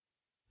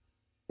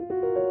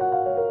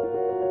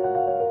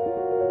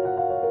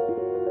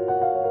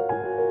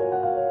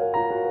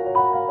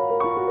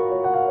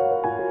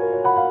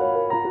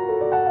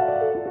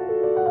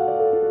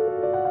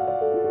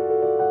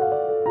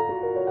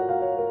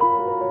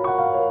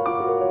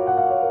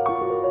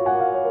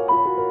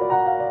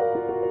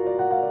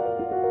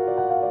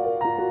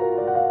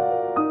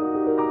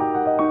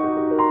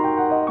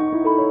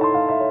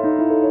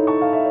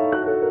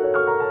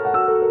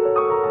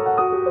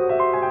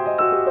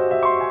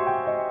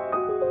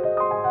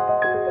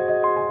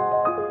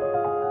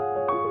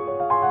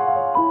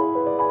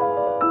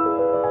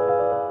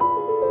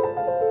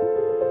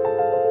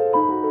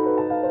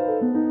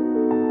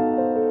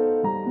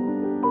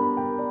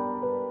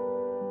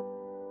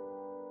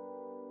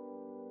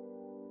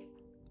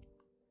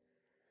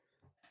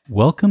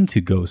Welcome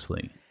to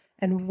Ghostly.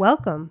 And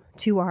welcome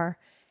to our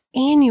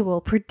annual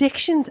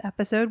predictions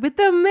episode with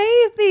the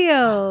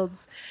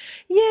Mayfields.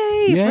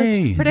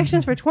 Yay!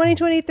 Predictions for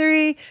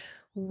 2023.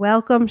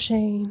 Welcome,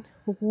 Shane.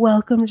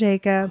 Welcome,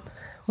 Jacob.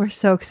 We're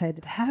so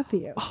excited to have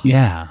you.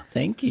 Yeah.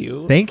 Thank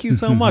you. Thank you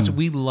so much.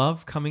 We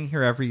love coming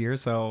here every year,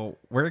 so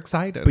we're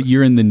excited. But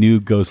you're in the new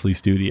Ghostly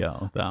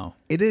studio, though.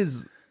 It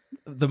is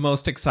the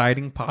most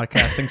exciting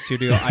podcasting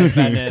studio I've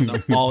been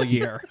in all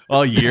year.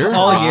 All year?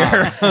 All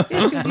year.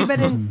 It's because you've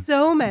been in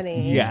so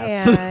many.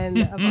 Yes. And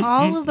of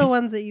all of the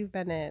ones that you've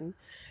been in,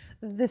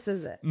 this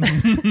is it.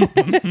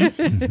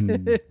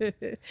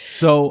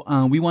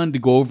 So we wanted to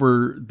go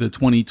over the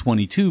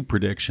 2022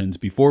 predictions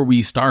before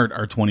we start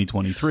our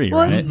 2023,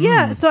 Well, right?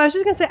 yeah. So I was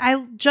just going to say,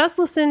 I just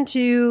re-listened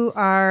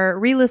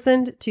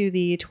to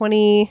the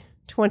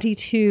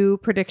 2022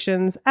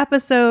 predictions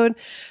episode.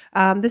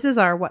 This is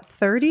our,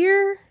 third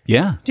year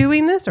Yeah.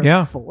 doing this? Or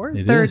Yeah. fourth?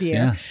 It Third is, year.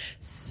 yeah.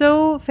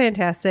 So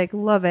fantastic.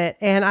 Love it.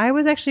 And I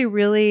was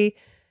actually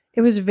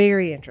it was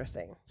very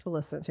interesting to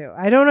listen to.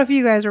 I don't know if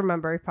you guys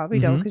remember. You probably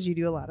don't because you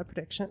do a lot of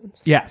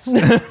predictions. Yes.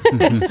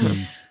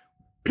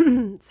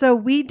 So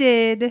we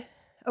did,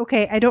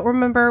 I don't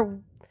remember.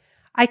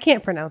 I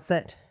can't pronounce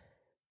it,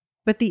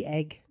 but the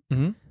egg.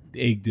 The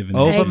egg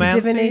divination. Ovomancy? Egg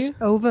divination.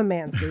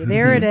 Ovomancy.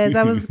 There it is.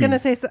 I was going to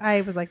say,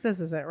 I was like, this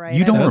isn't right.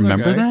 You don't That's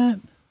remember okay. that?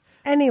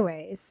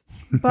 Anyways.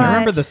 But I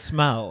remember the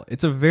smell.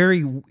 It's a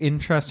very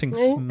interesting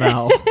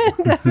smell.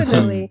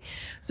 Definitely.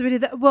 So we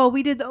did that. Well,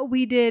 we did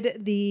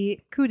the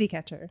cootie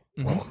catcher.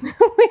 we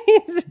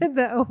did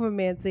the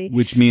ovomancy.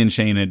 Which me and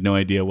Shane had no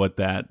idea what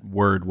that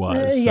word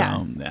was.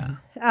 Yes. So, yeah.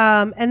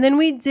 And then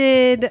we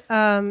did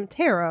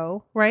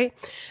tarot, right?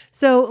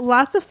 So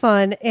lots of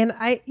fun. And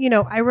I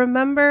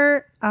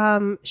remember,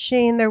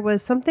 Shane, there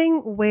was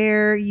something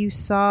where you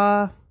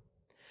saw,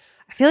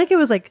 I feel like it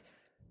was like,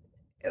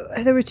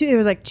 there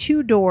was like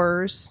two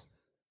doors,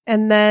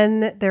 and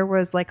then there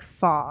was like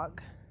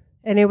fog,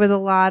 and it was a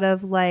lot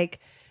of like,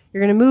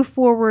 you're going to move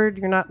forward.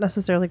 You're not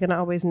necessarily going to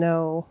always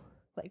know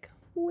like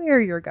where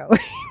you're going,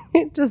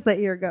 just that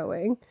you're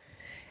going.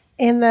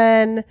 And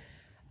then,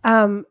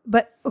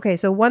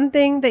 so one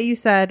thing that you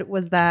said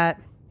was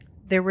that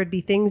there would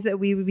be things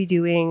that we would be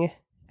doing.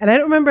 And I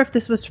don't remember if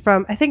this was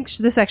I think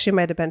this actually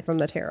might've been from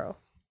the tarot,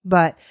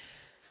 but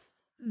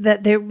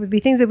that there would be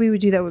things that we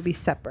would do that would be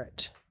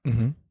separate.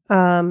 Mm-hmm.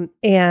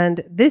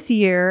 And this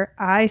year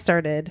I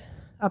started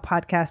a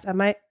podcast at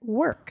my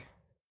work.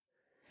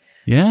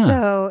 Yeah.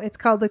 So it's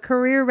called the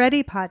Career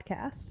Ready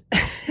Podcast.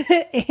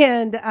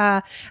 and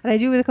I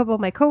do it with a couple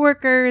of my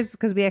coworkers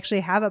because we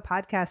actually have a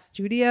podcast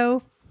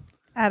studio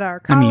at our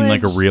college. I mean,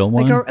 like a real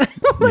one?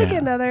 Like Yeah.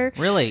 another.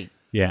 Really?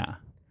 Yeah.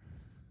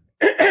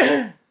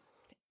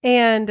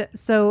 And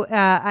so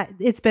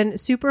it's been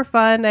super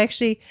fun.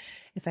 Actually,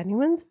 if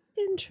anyone's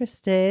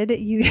interested,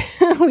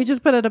 we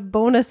just put out a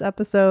bonus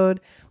episode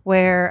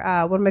where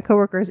one of my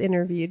coworkers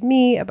interviewed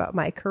me about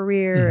my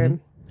career and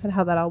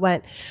how that all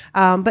went.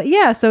 But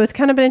yeah, so it's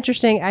kind of been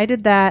interesting. I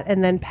did that,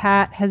 and then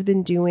Pat has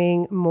been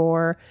doing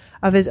more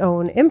of his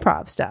own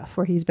improv stuff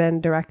where he's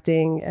been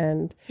directing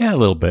and Yeah, a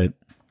little bit.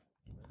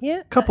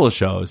 Couple of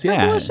shows. Yeah.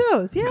 couple of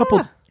shows. Yeah. Couple,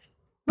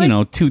 Like-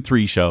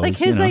 2-3 shows. like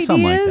his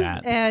something like ideas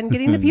that. and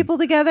getting the people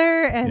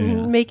together and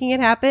Yeah. making it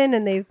happen,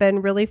 and they've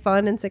been really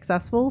fun and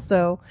successful.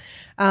 So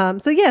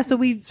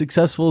we.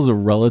 Successful is a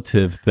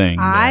relative thing.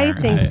 I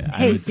there, think. I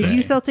Hey, would did say.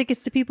 you sell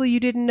tickets to people you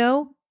didn't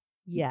know?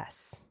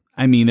 Yes.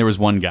 I mean, there was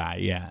one guy.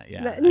 Yeah.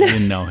 I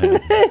didn't know him.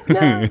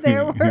 No,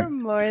 there were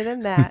more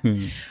than that.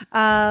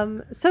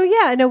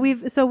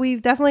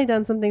 We've definitely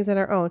done some things on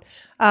our own.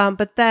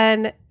 But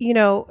then,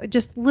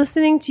 just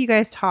listening to you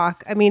guys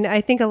talk, I mean,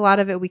 I think a lot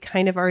of it we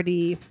kind of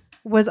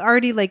was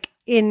already like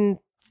in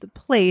the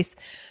place,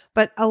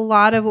 but a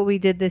lot of what we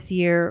did this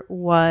year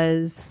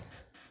was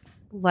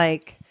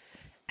like,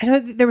 I know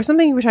there was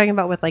something you were talking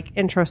about with like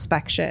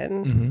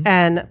introspection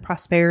and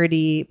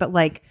prosperity, but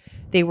like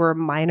they were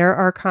minor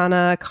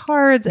arcana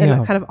cards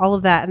and kind of all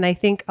of that. And I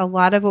think a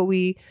lot of what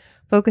we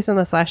focused on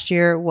this last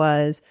year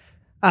was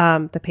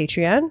the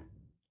Patreon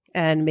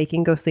and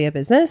making Ghostly a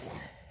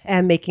business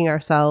and making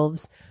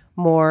ourselves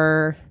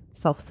more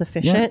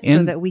self-sufficient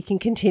so that we can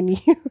continue.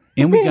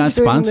 And we got doing this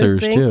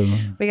sponsors thing. too.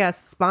 We got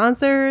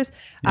sponsors.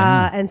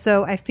 And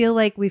so I feel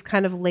like we've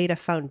kind of laid a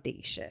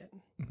foundation.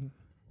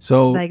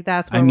 So Like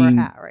that's where we're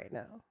at right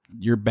now.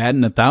 You're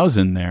batting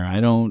 1,000 there.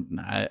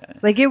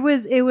 Like it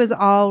was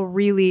all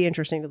really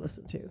interesting to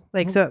listen to.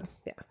 Like, so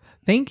yeah.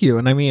 Thank you.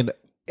 And I mean,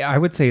 I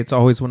would say it's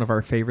always one of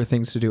our favorite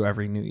things to do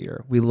every new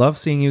year. We love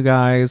seeing you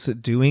guys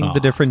doing the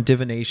different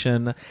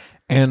divination.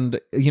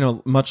 And,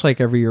 much like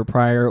every year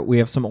prior, we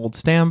have some old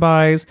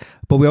standbys,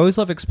 but we always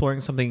love exploring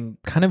something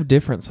kind of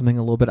different, something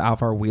a little bit out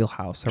of our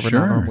wheelhouse that we're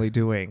not normally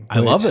doing. I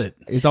love it.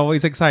 It's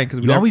always exciting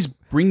because you always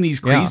bring these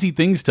crazy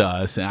things to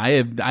us,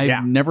 and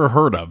I've never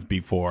heard of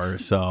before.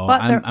 So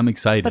I'm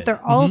excited. But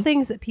they're all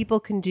things that people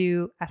can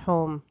do at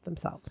home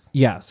themselves.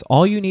 Yes.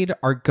 All you need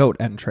are goat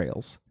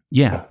entrails.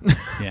 Yeah.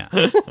 Yeah.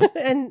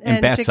 and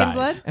bat's chicken eyes.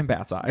 blood. And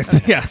bat's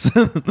eyes. Yes.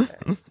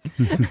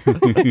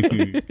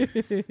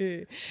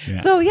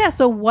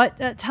 So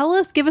what? Tell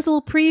us. Give us a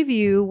little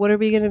preview. What are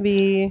we going to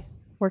be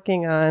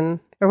working on,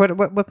 or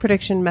what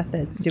prediction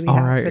methods do we All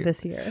have right. for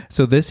this year?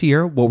 So this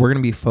year, what we're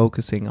going to be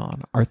focusing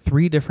on are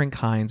 3 different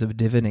kinds of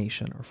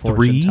divination or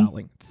fortune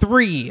telling.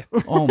 3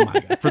 Oh my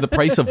God. For the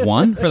price of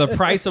one? for the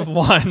price of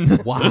 1.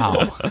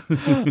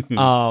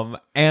 Wow.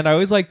 And I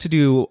always like to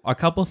do a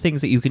couple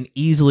things that you can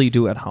easily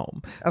do at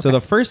home. So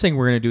the first thing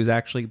we're going to do is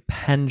actually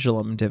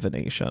pendulum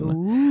divination.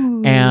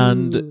 Ooh.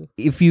 And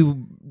if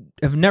you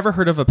have never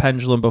heard of a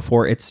pendulum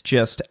before, it's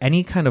just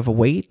any kind of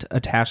weight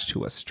attached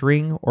to a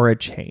string or a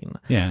chain.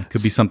 Yeah.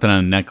 Could be something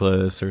on a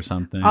necklace or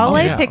something. All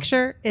I yeah.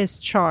 picture is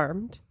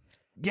Charmed.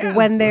 Yes.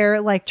 When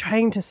they're like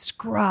trying to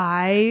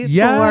scry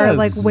Yes. for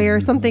like where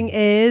something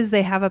is,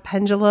 they have a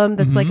pendulum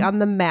that's like on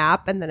the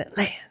map, and then it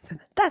lands, and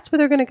that's where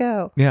they're gonna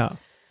go. Yeah.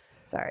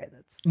 Sorry,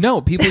 that's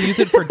No, people use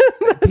it for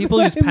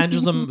people use my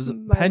pendulums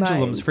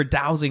mind. for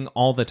dowsing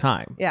all the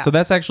time. Yeah. So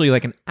that's actually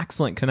like an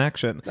excellent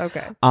connection.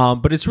 okay.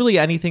 But it's really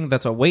anything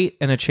that's a weight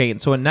and a chain.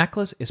 So a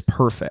necklace is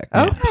perfect.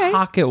 Okay. A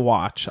pocket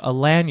watch, a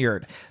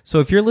lanyard.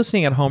 So if you're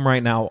listening at home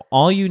right now,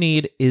 all you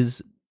need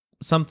is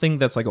something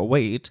that's like a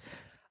weight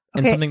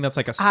and Okay, something that's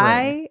like a string.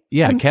 I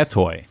Yeah, am cat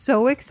toy.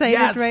 So excited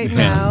Yes. right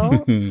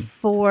now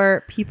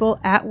for people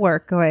at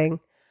work going,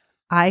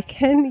 I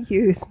can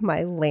use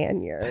my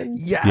lanyard,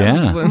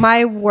 Yes. Yeah.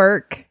 my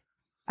work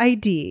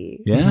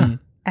ID, Yeah.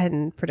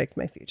 and predict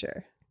my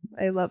future.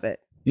 I love it.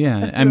 Yeah.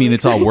 That's I mean, really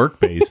it's all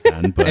work based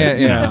then, but Yeah,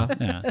 you yeah.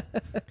 know,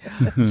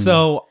 yeah.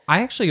 So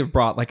I actually have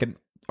brought like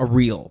a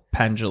real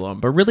pendulum,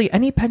 but really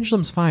any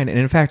pendulum's fine. And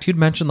in fact, you'd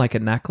mentioned like a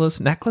necklace.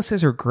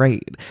 Necklaces are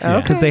great Okay.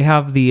 because they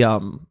have the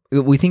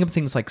we think of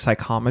things like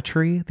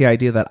psychometry, the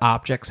idea that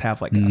objects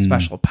have like a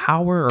special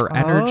power or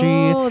energy.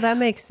 Oh, that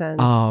makes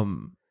sense.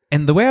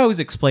 And the way I always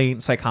explain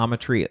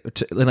psychometry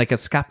in like a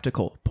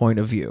skeptical point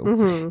of view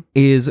Mm-hmm.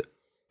 is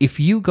if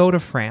you go to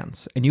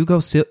France and you go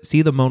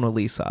see the Mona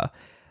Lisa,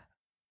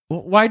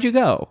 why'd you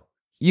go?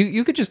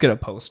 You could just get a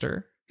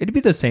poster. It'd be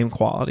the same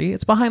quality.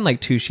 It's behind like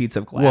 2 sheets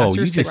of glass. Whoa,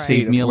 You're you just 6 saved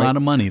feet me a away. lot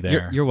of money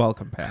there. You're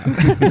welcome, Pat.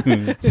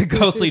 The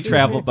ghostly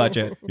travel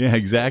budget Yeah,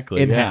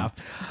 exactly. in yeah. half.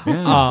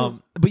 Yeah.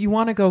 But you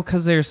want to go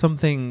because there's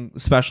something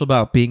special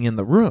about being in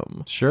the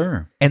room.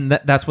 Sure. And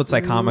that's what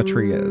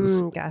psychometry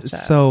is. Gotcha.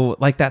 So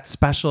like that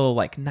special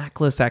like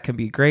necklace, that can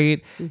be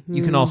great.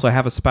 You can also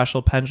have a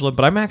special pendulum,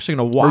 but I'm actually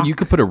going to walk. Or you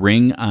could put a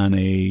ring on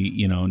a,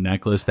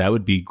 necklace. That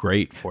would be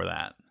great for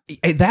that.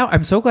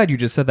 I'm so glad you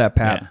just said that,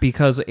 Pat, Yeah.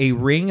 because a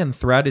ring and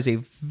thread is a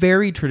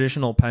very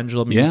traditional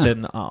pendulum used Yeah.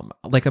 in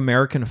like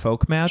American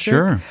folk magic,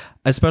 Sure.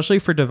 especially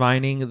for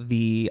divining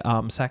the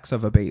sex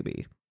of a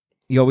baby.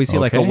 You always see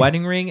like a Okay.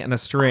 wedding ring and a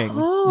string.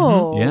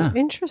 Oh, Yeah.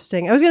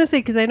 interesting. I was going to say,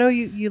 because I know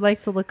you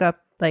like to look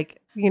up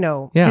like,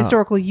 Yeah.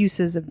 historical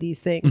uses of these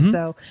things.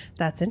 So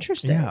that's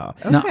interesting. Yeah.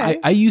 Okay. Now,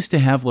 I used to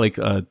have like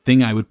a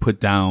thing I would put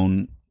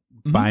down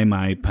by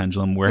my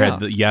pendulum where it had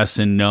the yes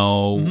and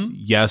no.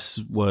 Yes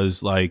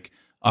was like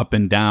up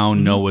and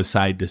down, no was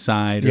side to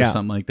side or Yeah.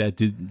 something like that.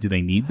 Do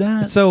they need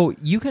that? So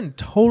you can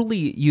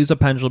totally use a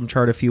pendulum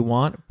chart if you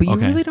want, but you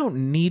Okay. really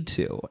don't need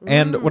to.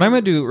 And what I'm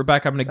going to do,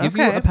 Rebecca, I'm going to give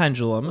you Okay. a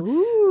pendulum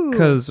Ooh.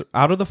 because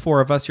out of the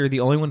 4 of us, you're the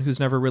only one who's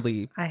never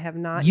really I have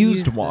not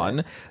used one.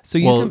 this. So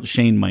you Well, can.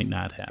 Shane might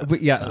not have.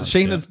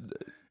 Shane yeah. is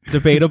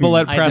debatable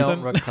at I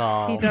present. don't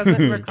recall. He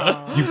doesn't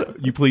recall.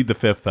 You plead the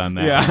fifth on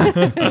that.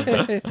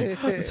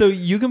 Yeah. So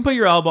you can put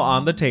your elbow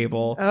on the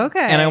table. Okay.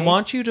 And I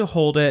want you to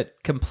hold it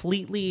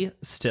completely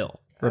still,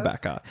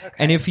 Rebecca.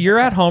 And if you're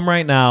at home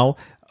right now,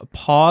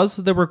 pause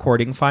the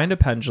recording, find a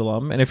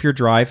pendulum, and if you're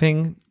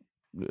driving,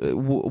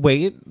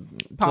 wait.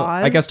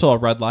 Pause. I guess till a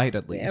red light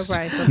at Yeah, least.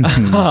 right.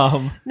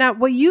 So- Now,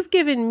 what you've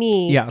given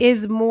me Yes.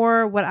 is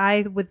more what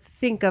I would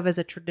think of as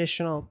a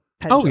traditional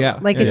pendulum. yeah.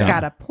 Like Yeah, it's yeah.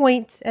 got a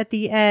point at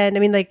the end.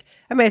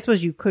 I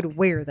suppose you could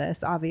wear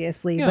this,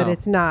 obviously, but Yeah.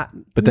 it's not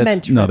But that's-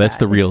 meant for no, that's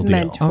that. the real It's deal.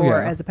 meant Oh,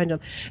 for yeah. as a pendulum.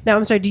 Now,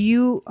 I'm sorry, do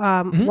you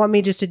want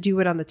me just to do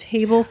it on the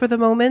table for the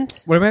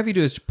moment? what I'm going to have you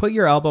do is put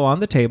your elbow on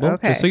the table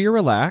Okay. just so you're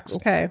relaxed.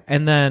 Okay.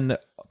 And then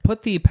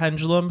put the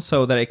pendulum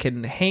so that it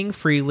can hang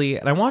freely.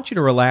 And I want you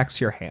to relax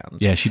your hands.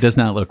 Yeah, she does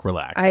not look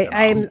relaxed. at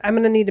all. I'm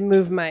going to need to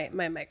move my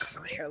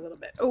microphone here a little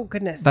bit. Oh,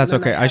 goodness. That's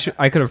And then okay.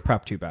 I could have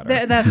prepped you better.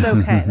 That's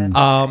okay. That's okay.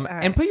 All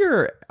right. And put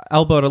your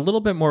elbow at a little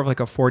bit more of like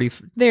a 40.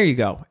 There you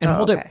go, and Oh,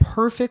 hold okay. it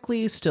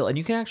perfectly still. And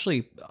you can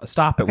actually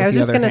stop it. Okay, with I was the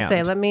just other gonna hand.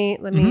 say, let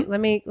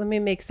me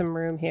make some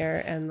room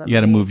here, and You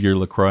got to move your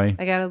LaCroix.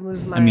 I gotta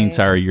move my.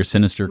 Your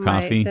Sinister my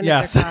coffee. Sinister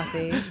Yes.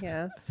 coffee.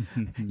 Yes.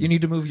 You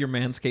need to move your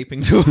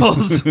manscaping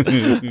tools.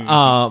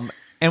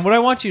 And what I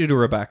want you to do,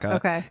 Rebecca,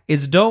 Okay.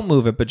 is don't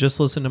move it, but just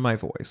listen to my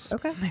voice.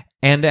 Okay.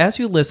 And as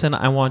you listen,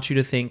 I want you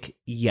to think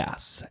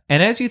yes.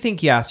 And as you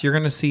think yes, you're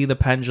going to see the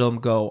pendulum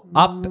go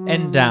up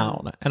and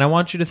down. And I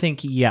want you to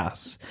think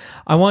yes.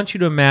 I want you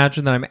to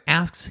imagine that I'm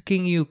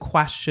asking you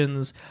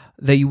questions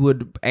that you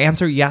would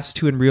answer yes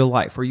to in real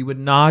life, or you would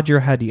nod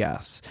your head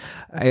yes.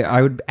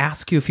 I would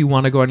ask you if you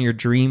want to go on your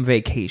dream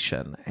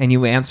vacation, and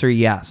you answer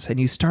yes. And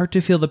you start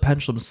to feel the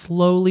pendulum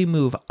slowly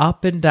move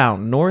up and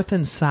down, north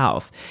and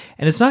south.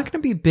 And it's not going to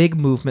be big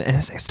movement, and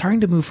it's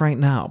starting to move right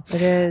now.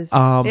 It is.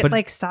 But It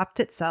like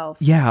stopped itself.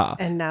 yeah.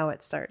 And now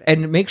it started.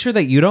 And make sure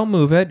that you don't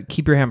move it.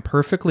 Keep your hand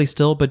perfectly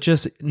still, but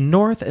just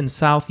north and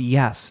south,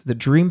 yes. The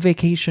dream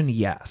vacation,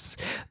 yes.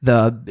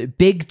 The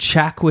big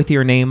check with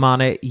your name on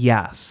it,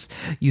 yes.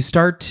 You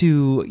start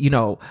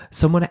to,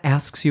 someone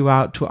asks you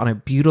out on a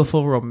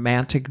beautiful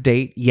romantic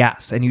date,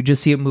 yes. And you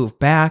just see it move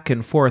back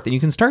and forth, and you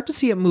can start to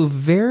see it move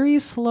very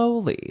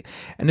slowly.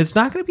 And it's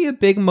not going to be a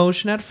big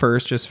motion at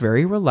first, just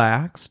very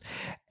relaxed.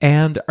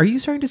 And are you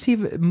starting to see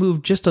it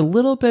move just a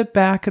little bit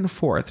back and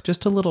forth?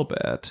 Just a little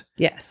bit?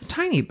 Yes.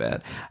 Tiny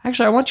bit.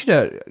 Actually, I want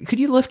you could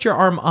you lift your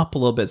arm up a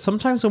little bit?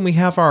 Sometimes when we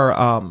have our,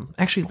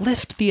 actually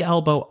lift the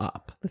elbow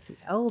up. Lift the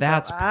elbow.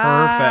 That's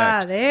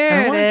perfect. There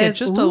and I want to it get is.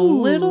 just a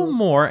little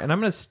more. And I'm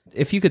going to,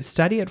 if you could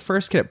steady it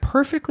first, get it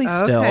perfectly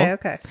still.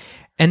 Okay.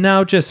 And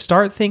now just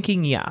start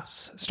thinking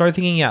yes. Start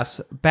thinking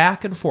yes.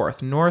 Back and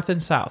forth, north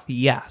and south,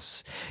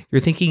 yes.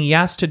 You're thinking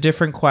yes to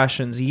different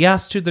questions.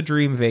 Yes to the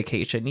dream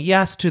vacation.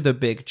 Yes to the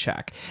big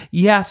check.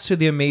 Yes to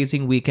the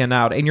amazing weekend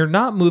out. And you're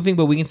not moving,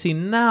 but we can see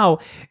now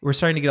we're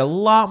starting to get a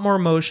lot more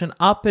motion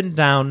up and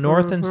down,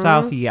 north and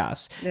south,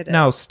 yes.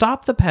 Now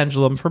stop the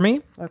pendulum for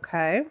me.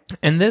 Okay.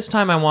 And this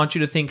time I want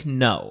you to think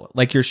no.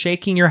 Like you're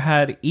shaking your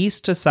head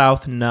east to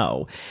south,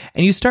 no.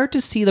 And you start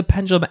to see the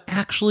pendulum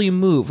actually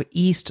move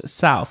east,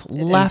 south,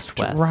 left,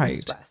 west.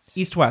 right.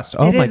 East, west.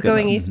 Oh, it my is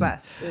going goodness.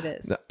 east-west. It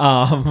is.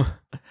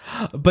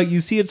 But you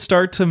see it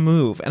start to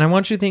move. And I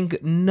want you to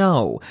think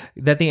no,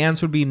 that the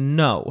answer would be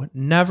no,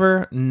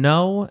 never,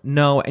 no,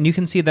 no. And you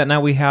can see that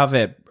now we have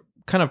it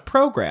kind of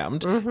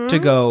programmed to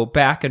go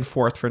back and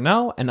forth for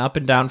no and up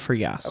and down for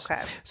yes.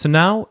 Okay. So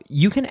now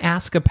you can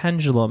ask a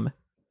pendulum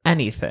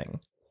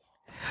anything.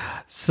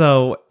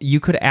 So you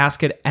could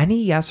ask it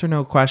any yes or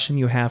no question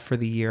you have for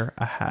the year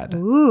ahead.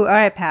 Ooh, all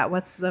right, Pat.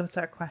 What's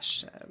our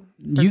question?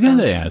 You got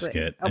to ask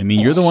it. I mean,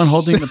 you're the one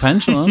holding the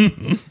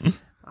pendulum.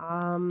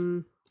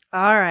 All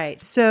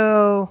right.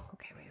 So,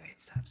 okay,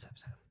 wait. Stop.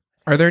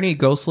 Are there any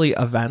ghostly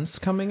events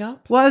coming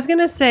up? Well, I was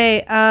gonna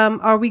say,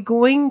 are we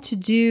going to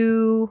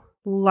do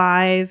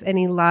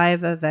any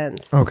live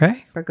events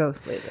for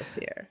Ghostly this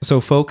year?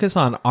 So focus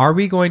on, are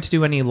we going to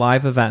do any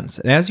live events?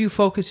 And as you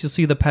focus, you'll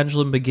see the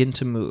pendulum begin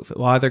to move. It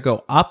will either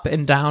go up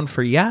and down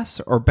for yes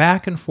or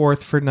back and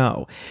forth for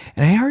no.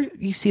 And I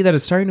already see that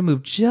it's starting to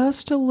move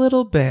just a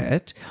little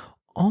bit,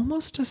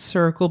 almost a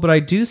circle, but I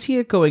do see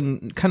it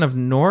going kind of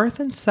north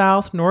and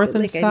south, north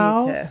and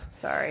south.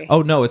 Sorry.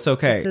 Oh, no, it's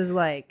okay. This is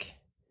like...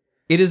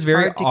 It is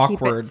very hard to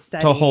keep it awkward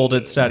steady. to hold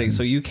it steady.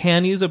 So you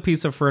can use a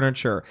piece of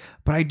furniture,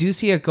 but I do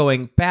see it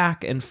going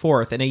back and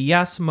forth in a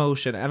yes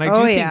motion. And I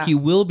do think you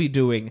will be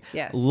doing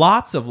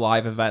lots of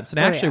live events. And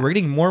actually, we're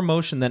getting more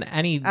motion than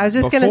any I was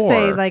just going to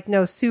say,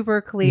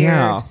 super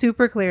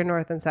clear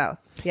north and south.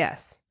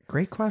 Yes.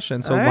 Great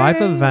question. So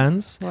live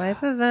events.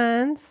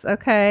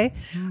 Okay.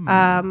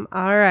 All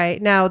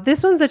right. Now,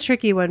 this one's a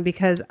tricky one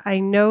because I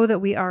know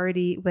that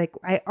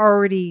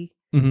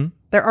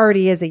there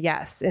already is a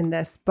yes in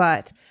this,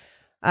 but...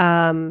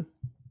 are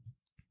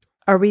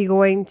we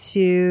going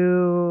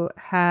to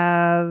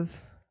have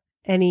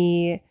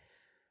any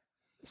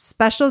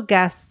special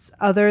guests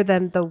other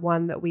than the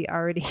one that we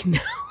already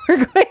know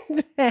we're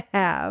going to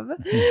have?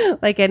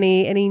 Like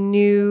any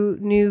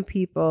new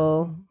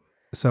people?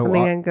 So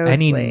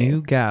any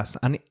new guests?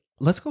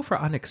 Let's go for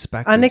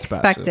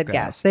unexpected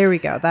guests. There we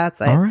go. That's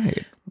it. All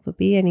right. Will there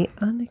be any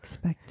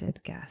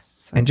unexpected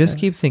guests? And just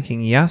keep thinking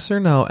yes or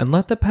no, and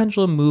let the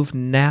pendulum move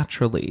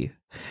naturally.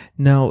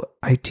 No,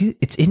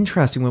 it's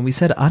interesting. When we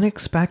said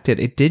unexpected,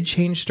 it did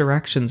change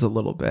directions a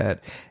little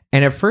bit.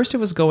 And at first it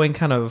was going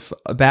kind of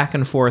back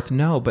and forth,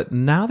 no. But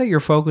now that you're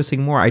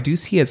focusing more, I do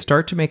see it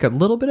start to make a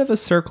little bit of a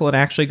circle and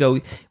actually go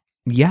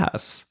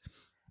yes.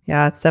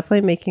 Yeah, it's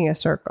definitely making a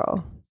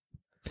circle.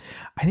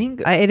 I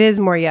think it is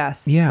more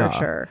yes, for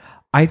sure.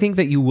 I think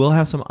that you will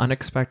have some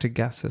unexpected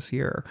guests this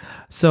year.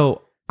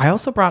 So I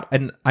also brought,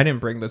 and I didn't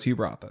bring this, you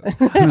brought this.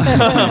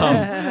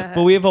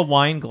 But we have a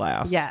wine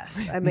glass.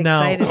 Yes, I'm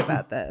excited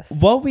about this.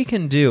 What we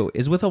can do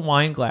is with a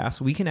wine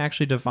glass, we can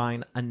actually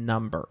define a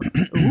number.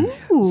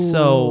 Ooh.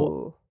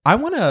 So I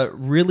want to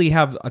really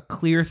have a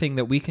clear thing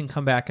that we can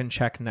come back and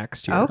check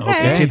next year.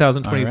 Okay. In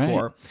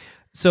 2024. Right.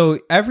 So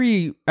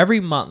every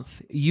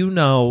month,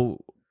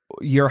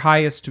 your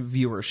highest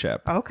viewership.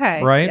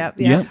 Okay. Right? Yep.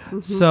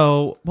 Mm-hmm.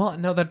 So,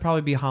 no, that'd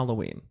probably be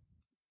Halloween.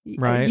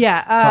 Right?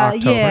 Yeah. So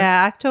October.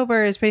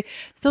 October is pretty.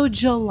 So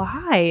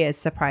July is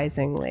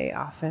surprisingly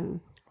often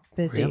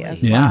busy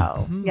as Yeah.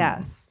 well.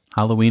 Yes.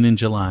 Halloween in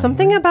July.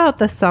 Something about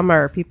the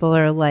summer. People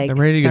are like They're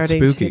ready to get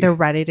spooky. They're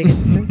ready to get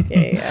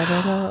spooky. I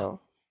don't know.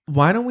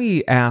 Why don't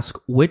we ask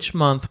which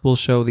month will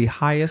show the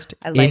highest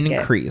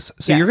increase?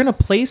 So you're going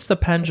to place the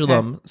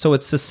pendulum so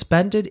it's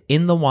suspended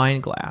in the wine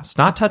glass,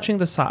 not touching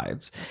the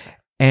sides,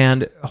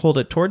 and hold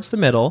it towards the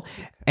middle.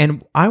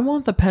 And I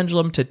want the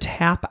pendulum to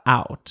tap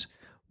out.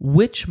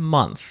 Which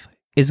month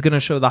is going to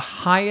show the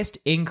highest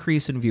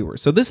increase in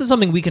viewers? So this is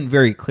something we can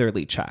very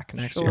clearly check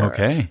next year.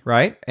 Okay.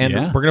 Right? And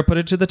we're going to put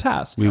it to the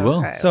test. We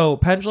will. Okay. So,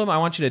 pendulum, I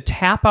want you to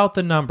tap out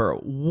the number.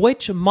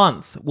 Which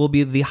month will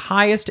be the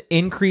highest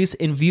increase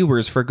in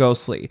viewers for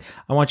Ghostly?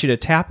 I want you to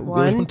tap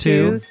 1,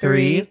 2,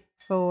 3,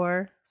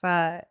 4,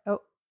 5.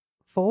 Oh,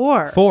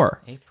 4.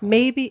 4.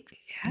 Maybe.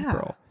 Yeah.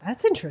 April.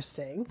 That's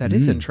interesting. That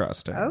is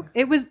interesting. Oh,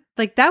 it was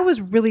like, that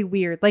was really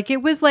weird. Like,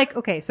 it was like,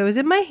 okay, so it was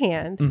in my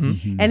hand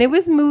Mm-hmm. and it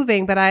was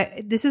moving, but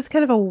this is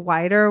kind of a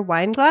wider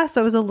wine glass.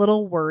 So I was a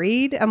little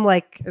worried. I'm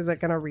like, is it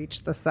going to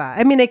reach the side?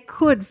 I mean, it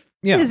could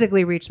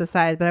physically reach the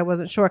side, but I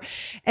wasn't sure.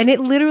 And it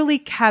literally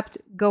kept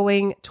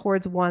going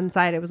towards one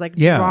side. It was like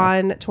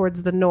drawn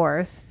towards the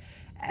north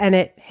and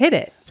it hit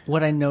it.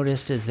 What I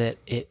noticed is that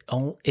it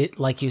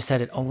like you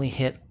said, it only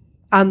hit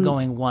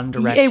going one It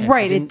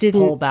direction. It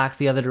didn't pull back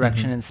the other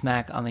direction and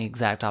smack on the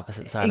exact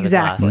opposite side of the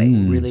glass. It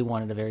really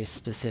wanted a very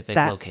specific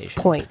location.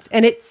 Point.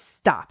 And it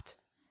stopped.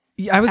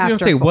 Yeah, I was going to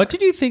After say, 4. what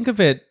did you think of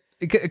it?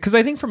 Because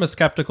I think from a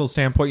skeptical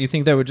standpoint, you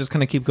think that would just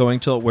kind of keep going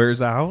till it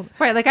wears out.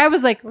 Right. Like I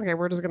was like, okay,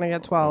 we're just going to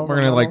get 12. We're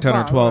going to like 10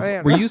 or 12.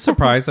 Yeah. Were you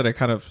surprised that it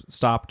kind of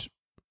stopped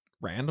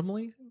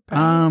randomly?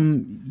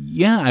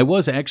 Yeah, I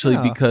was actually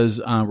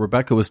because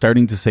Rebecca was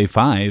starting to say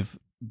 5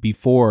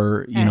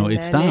 before,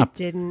 it stopped.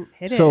 It didn't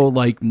hit So it.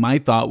 like my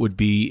thought would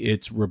be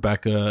it's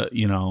Rebecca,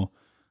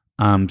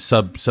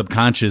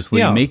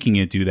 subconsciously making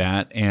it do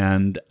that.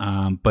 And,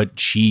 but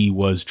she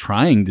was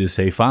trying to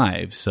say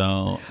 5.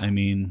 So, I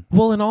mean.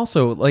 Well, and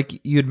also like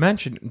you'd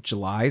mentioned,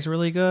 July's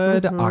really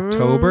good.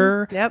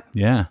 October. Yep.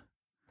 Yeah.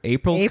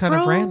 April's kind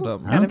of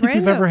random. I don't think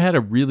we've ever had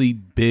a really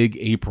big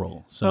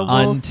April. So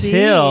But we'll see.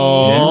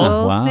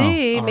 We'll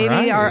see. All Maybe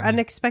right. our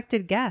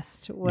unexpected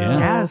guest will.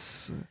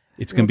 Yes.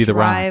 it's going to be The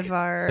Rock. drive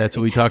our- That's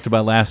what we talked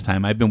about last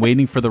time. I've been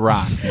waiting for The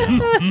Rock.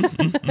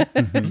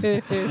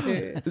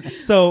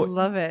 So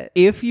Love it.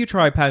 if you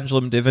try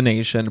pendulum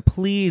divination,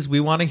 please, we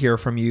want to hear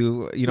from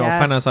you.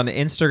 Find us on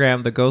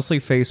Instagram, the Ghostly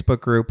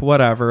Facebook group,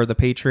 whatever, the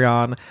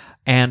Patreon,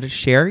 and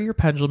share your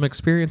pendulum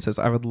experiences.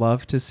 I would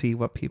love to see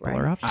what people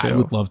are up to. I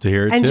would love to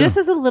hear it And too. just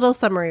as a little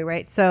summary,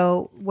 right?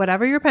 So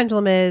whatever your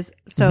pendulum is,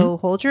 so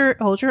hold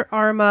your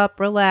arm up,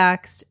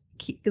 relaxed,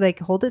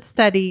 hold it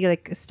steady,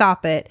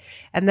 stop it,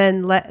 and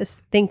then let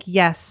us think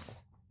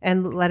yes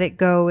and let it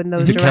go in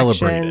those To calibrate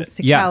directions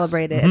it. to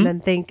calibrate it, and then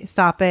think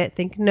stop it,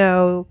 think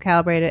no,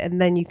 calibrate it,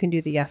 and then you can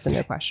do the yes and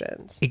no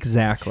questions.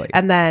 Exactly.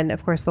 And then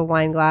of course the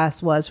wine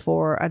glass was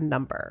for a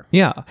number.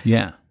 Yeah.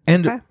 Yeah.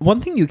 And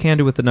one thing you can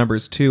do with the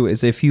numbers too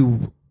is if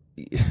you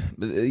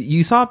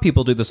saw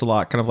people do this a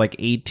lot, kind of like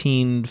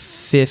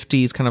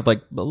 1850s, kind of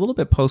like a little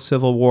bit post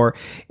Civil War,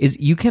 is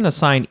you can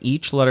assign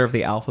each letter of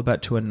the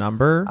alphabet to a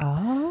number.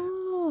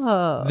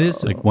 Oh,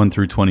 This Like 1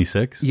 through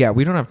 26. yeah,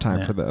 we don't have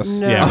time for this.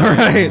 no. Yeah. All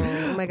right.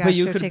 Oh my gosh, But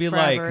you it could would be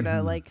take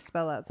forever like, to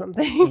spell out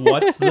something.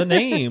 what's the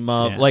name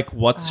of Yeah.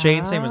 what's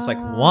Shane's name? It's like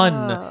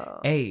 1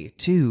 A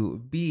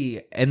 2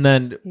 B, and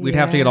then we'd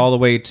have to get all the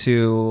way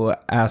to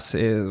S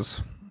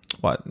is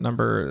what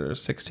number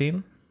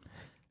 16?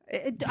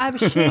 I'm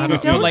Shane. know.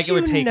 Don't Like, it you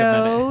would take a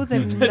know the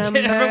number?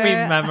 Haven't we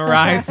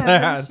memorized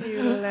that? Haven't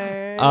you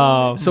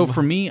learned? So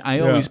for me, I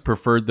always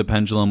preferred the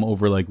pendulum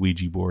over like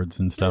Ouija boards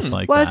and stuff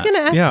like Well, I was that. going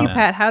to ask Yeah. you,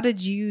 Pat, how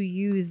did you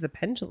use the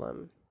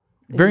pendulum?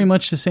 Very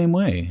much the same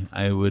way.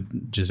 I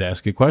would just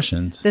ask it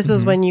questions. This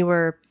was when you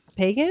were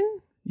pagan?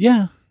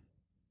 Yeah.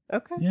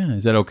 Okay. Yeah.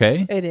 Is that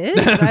okay? It is.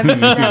 I've just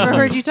never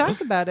heard you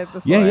talk about it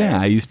before. Yeah.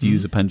 I used to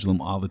use a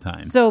pendulum all the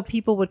time. So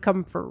people would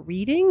come for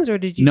readings, or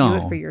did you do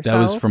it for yourself? that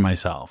was for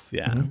myself.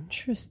 Yeah.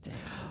 Interesting.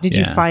 Did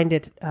you Yeah. find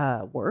it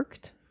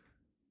worked?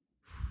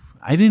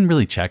 I didn't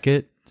really check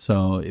it,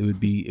 so it would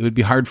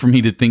be hard for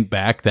me to think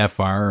back that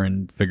far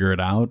and figure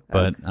it out.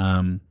 But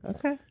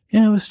Okay.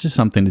 yeah, it was just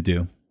something to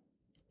do.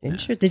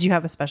 Interesting. Did you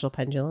have a special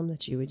pendulum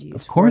that you would use?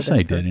 Of course for this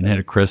I did, and it had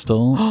a purpose?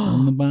 crystal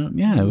on the bottom.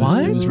 Yeah, it was.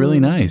 What? It was really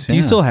nice. Do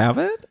you yeah. still have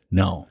it?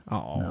 No.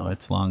 Oh. No,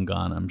 it's long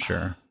gone. I'm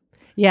sure.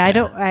 Yeah, I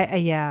don't.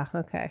 Yeah.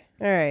 Okay.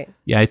 All right.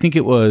 Yeah, I think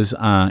it was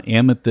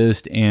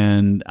amethyst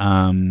and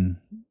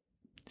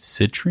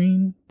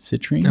citrine.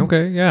 Citrine.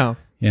 Okay, yeah.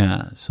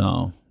 Yeah.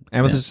 So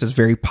Amethyst is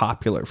very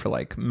popular for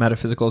like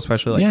metaphysical,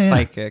 especially like Yeah.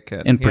 psychic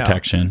and yeah.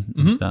 protection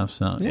and stuff.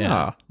 So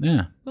Yeah.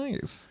 yeah.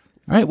 Nice.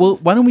 All right. Well,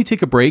 why don't we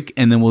take a break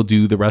and then we'll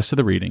do the rest of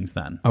the readings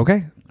then.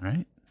 Okay. All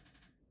right.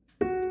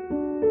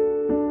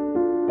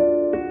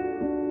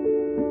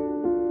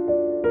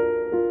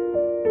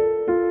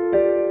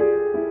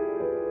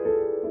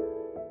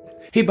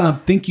 Hey,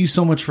 Bob, thank you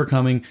so much for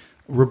coming.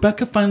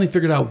 Rebecca finally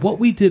figured out what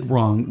we did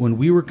wrong when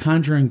we were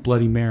conjuring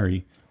Bloody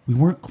Mary. We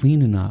weren't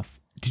clean enough.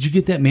 Did you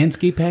get that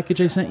Manscaped package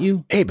I sent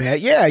you? Hey,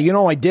 Pat. Yeah,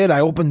 I did. I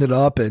opened it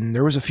up and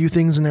there was a few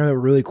things in there that were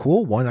really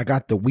cool. One, I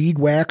got the Weed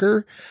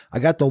Whacker. I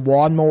got the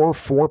Lawnmower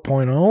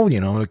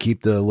 4.0, to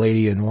keep the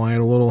lady in white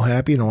a little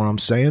happy. You know what I'm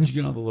saying? Did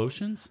you get all the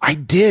lotions? I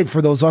did,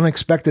 for those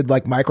unexpected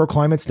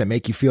microclimates that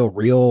make you feel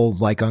real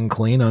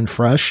unclean,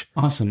 unfresh.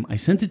 Awesome. I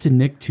sent it to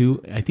Nick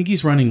too. I think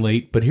he's running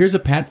late, but here's a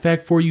Pat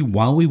fact for you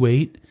while we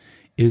wait,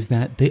 is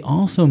that they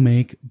also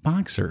make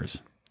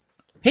boxers.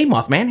 Hey,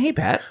 Mothman. Hey,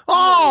 Pat.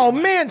 Oh,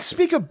 man.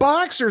 Speak of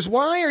boxers,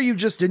 why are you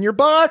just in your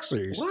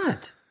boxers?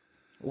 What?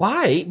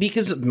 Why?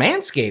 Because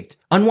Manscaped.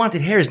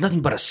 Unwanted hair is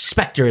nothing but a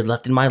specter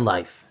left in my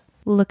life.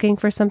 Looking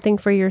for something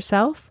for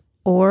yourself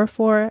or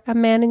for a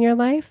man in your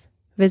life?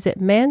 Visit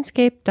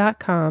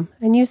manscaped.com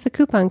and use the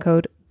coupon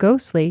code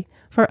GHOSTLY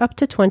for up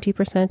to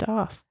 20%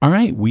 off. All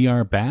right, we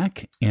are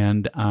back,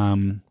 and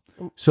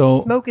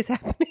so smoke is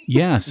happening.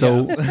 Yeah, so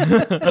you're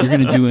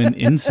going to do an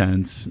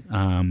incense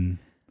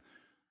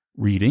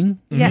reading.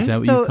 Yeah, Is that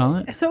what you call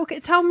it? So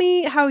tell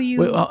me how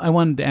you... Well, I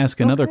wanted to ask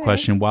another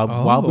question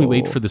while we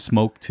wait for the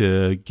smoke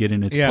to get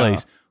in its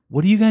place.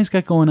 What do you guys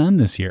got going on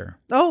this year?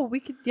 Oh, we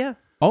could,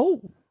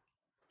 Oh,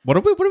 what do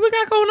we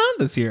got going on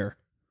this year?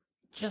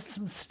 Just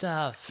some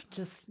stuff.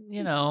 Just, a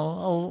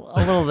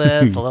little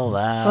this, a little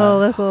that. A little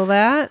this, a little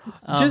that.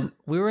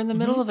 We were in the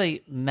middle of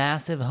a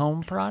massive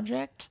home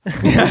project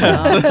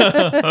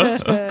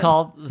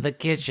called The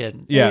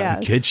Kitchen. Yes.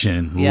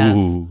 Kitchen. Yes.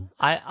 Ooh.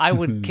 I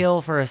would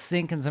kill for a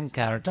sink and some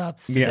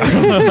countertops today.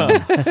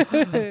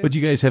 But do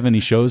you guys have any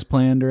shows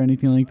planned or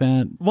anything like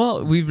that?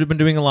 Well, we've been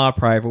doing a lot of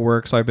private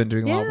work, so I've been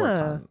doing a lot of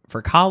work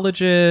for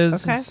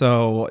colleges. Okay.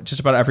 So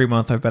just about every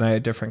month I've been at a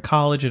different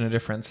college in a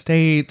different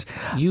state.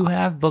 You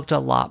have booked a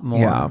lot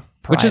more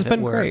which has private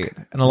been work great.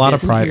 And a lot of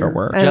this private year,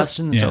 work. Just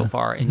so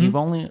far. And you've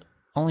only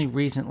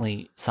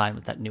recently signed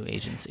with that new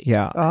agency.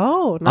 Yeah.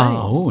 Oh, nice.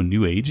 Oh, a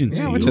new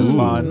agency. Yeah, which is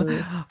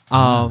fun.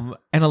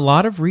 And a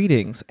lot of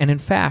readings. And in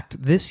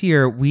fact, this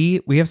year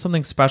we have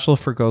something special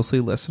for Ghostly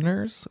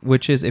listeners,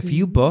 which is if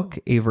you book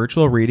a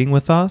virtual reading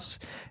with us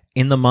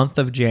in the month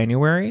of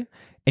January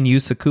and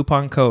use the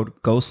coupon code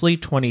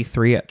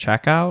Ghostly23 at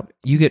checkout,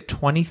 you get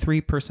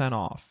 23%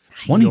 off.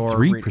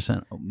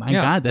 23%. Oh my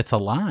God, that's a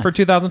lot. For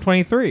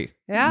 2023.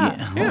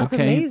 Yeah. That's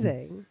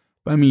amazing.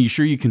 I mean, you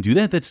sure you can do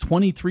that? That's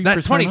 23%.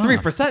 That's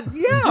 23%.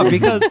 Yeah,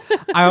 because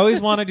I always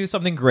want to do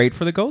something great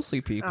for the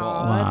Ghostly people.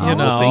 Oh, that's Wow.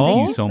 awesome.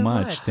 Thank you so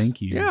much.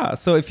 Thank you. Yeah,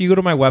 so if you go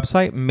to my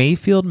website,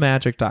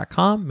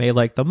 mayfieldmagic.com, May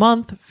like the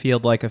month,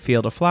 field like a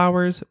field of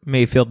flowers,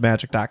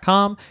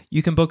 mayfieldmagic.com,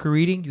 you can book a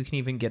reading. You can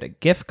even get a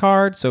gift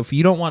card. So if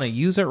you don't want to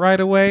use it right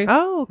away,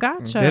 Oh,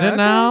 gotcha. get it Okay.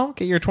 now,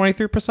 get your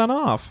 23%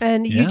 off.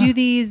 And you do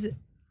these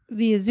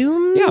via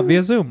Zoom? Yeah,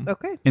 via Zoom.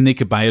 Okay. And they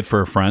could buy it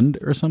for a friend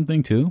or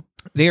something too?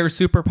 They are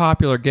super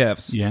popular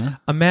gifts. Yeah.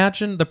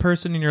 Imagine the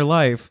person in your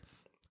life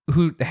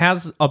who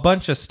has a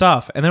bunch of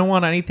stuff and they don't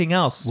want anything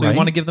else. So you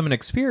want to give them an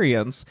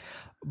experience.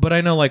 But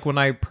I know, when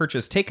I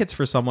purchase tickets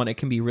for someone, it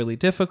can be really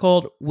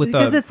difficult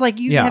because it's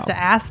you have to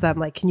ask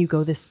them, can you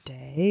go this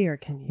day or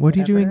can you? What are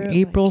you doing whatever?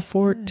 April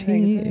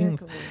 14th?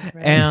 Exactly,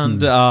 right.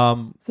 And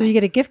so you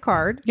get a gift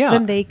card. Yeah.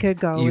 Then they could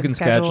go. You can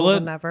schedule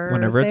it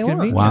whenever it's they want.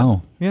 convenient.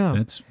 Wow.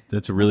 Yeah.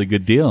 That's a really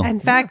good deal. In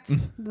fact,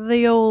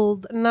 the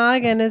old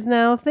noggin is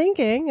now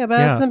thinking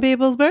about some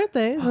people's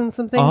birthdays and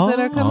some things that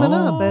are coming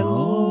up, and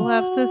we'll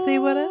have to see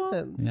what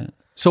happens. Yeah.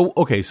 So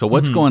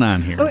what's going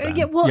on here? I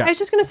was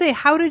just going to say,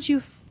 how did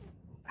you?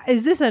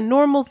 Is this a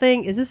normal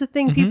thing? Is this a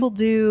thing people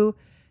do?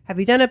 Have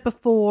you done it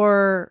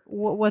before?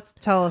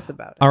 Tell us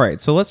about it. All right,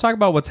 so let's talk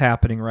about what's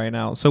happening right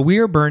now. So we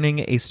are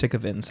burning a stick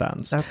of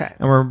incense. Okay.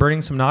 And we're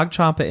burning some Nag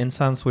Champa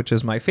incense, which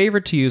is my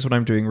favorite to use when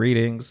I'm doing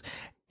readings.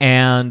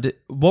 And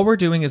what we're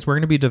doing is we're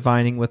going to be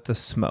divining with the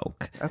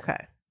smoke.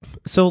 Okay.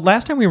 So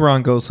last time we were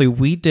on Ghostly,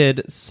 we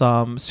did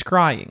some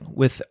scrying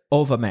with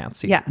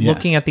ovomancy. Yes.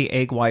 Looking at the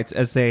egg whites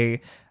as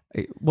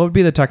what would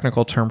be the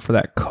technical term for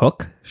that?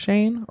 Cook,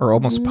 Shane? Or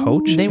almost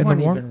poach? They in weren't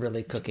the warm? even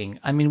really cooking.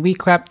 I mean, we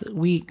cracked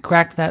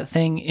that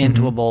thing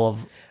into a bowl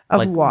of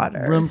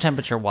water, room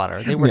temperature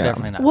water. They were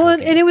definitely not. Well,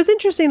 cooking. and it was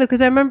interesting though,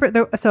 because I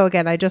remember. So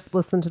again, I just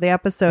listened to the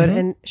episode,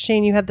 and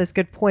Shane, you had this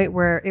good point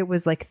where it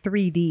was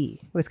 3D.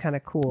 It was kind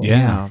of cool.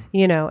 Yeah.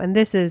 And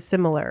this is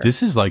similar.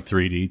 This is like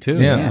 3D too.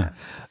 Yeah.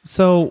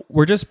 So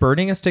we're just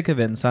burning a stick of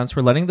incense.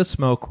 We're letting the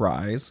smoke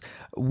rise.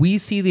 We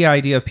see the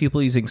idea of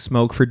people using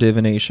smoke for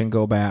divination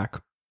go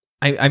back.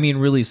 I mean,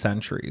 really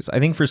centuries. I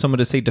think for someone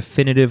to say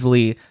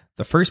definitively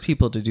the first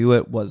people to do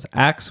it was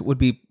X would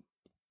be,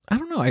 I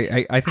don't know.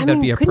 I think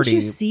that'd be a couldn't pretty.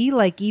 you see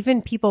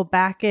even people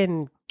back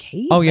in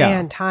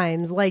caveman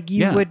times,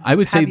 you would I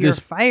would say have your this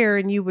fire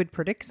and you would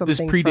predict something. This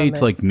predates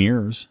from it.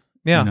 mirrors.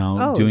 Yeah.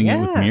 Doing it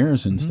with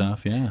mirrors and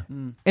stuff. Yeah.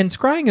 And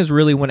scrying is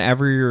really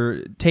whenever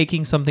you're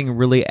taking something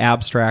really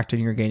abstract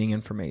and you're gaining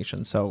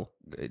information. So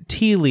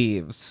tea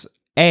leaves,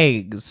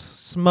 eggs,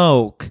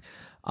 smoke,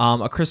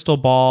 a crystal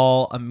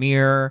ball, a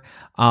mirror.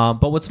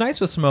 But what's nice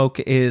with smoke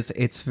is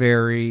it's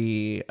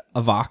very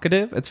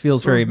evocative. It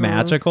feels very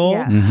magical.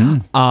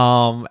 Yes.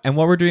 And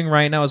what we're doing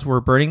right now is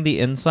we're burning the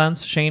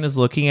incense. Shane is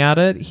looking at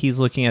it. He's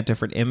looking at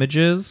different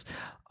images.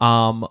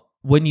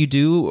 when you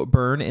do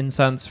burn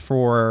incense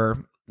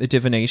for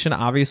divination,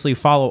 obviously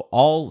follow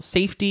all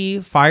safety,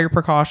 fire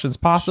precautions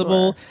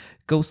possible. Sure.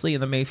 Ghostly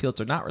and the Mayfields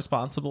are not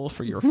responsible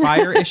for your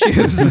fire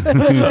issues.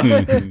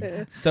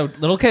 So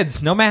little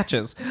kids, no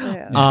matches.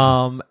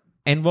 Yeah.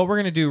 And what we're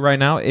going to do right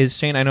now is,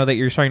 Shane, I know that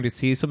you're starting to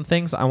see some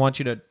things. I want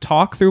you to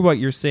talk through what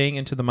you're seeing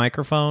into the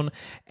microphone,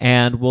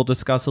 and we'll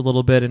discuss a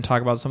little bit and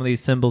talk about some of these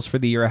symbols for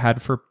the year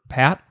ahead for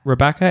Pat,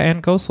 Rebecca,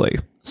 and Ghostly.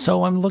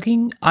 So I'm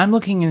looking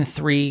in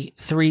three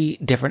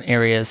different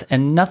areas,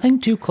 and nothing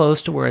too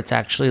close to where it's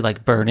actually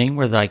like burning,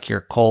 where like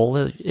your coal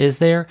is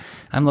there.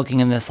 I'm looking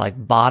in this like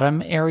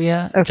bottom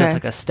area, just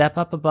like a step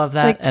up above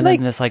that, and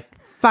then this like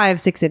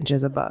 5-6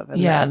 inches above.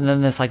 And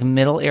then this like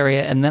middle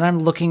area, and then I'm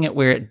looking at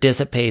where it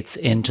dissipates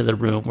into the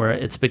room, where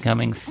it's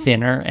becoming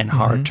thinner and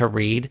hard to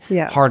read,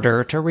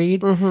 harder to read.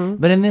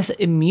 But in this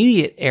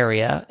immediate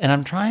area, and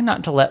I'm trying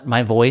not to let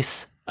my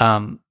voice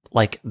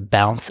like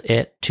bounce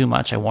it too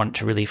much. I want it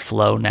to really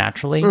flow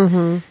naturally.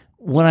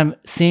 What I'm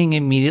seeing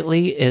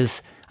immediately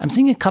is I'm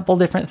seeing a couple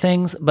different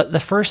things, but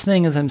the first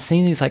thing is I'm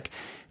seeing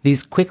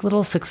these quick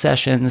little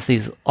successions,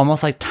 these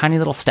almost like tiny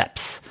little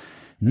steps.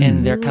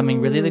 And they're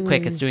coming really, really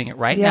quick. It's doing it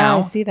right now.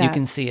 I see that. You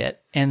can see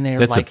it. And they're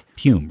That's like... a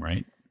pume,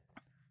 right?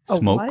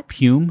 Smoke what?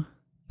 pume?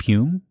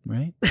 Pume,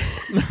 right?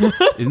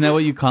 Isn't that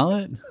what you call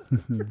it?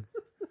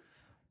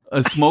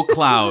 A smoke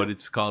cloud.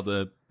 It's called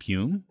a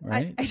pume,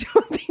 right? I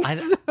don't think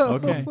so.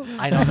 Okay.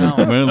 I don't know.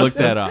 I'm going to look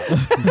that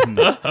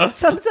up.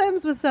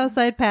 Sometimes with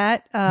Southside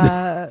Pat,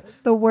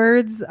 the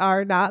words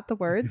are not the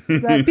words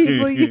that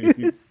people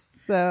use.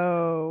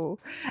 So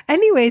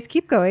anyways,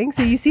 keep going.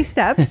 So you see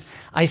steps.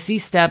 I see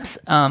steps.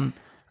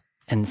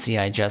 And see,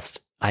 I just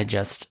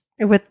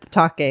with the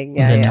talking.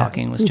 The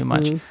talking was too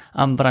much.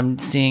 But I'm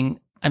seeing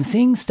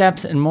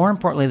steps, and more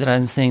importantly, that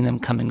I'm seeing them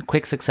come in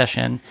quick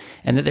succession,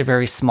 and that they're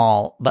very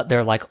small, but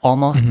they're like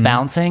almost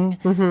bouncing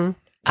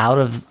out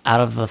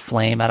of the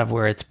flame, out of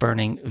where it's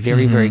burning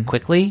very, very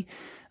quickly.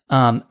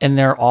 And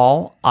they're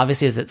all,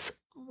 obviously, as it's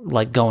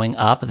like going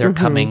up, they're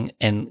coming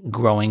and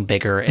growing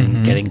bigger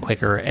and getting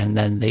quicker, and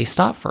then they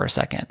stop for a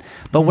second.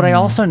 But what I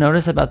also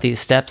notice about these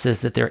steps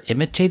is that they're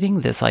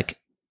imitating this like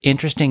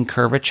interesting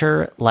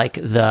curvature, like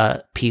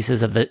the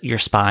pieces of your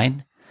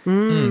spine.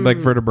 Like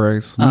vertebrae.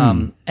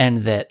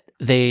 And that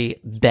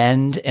they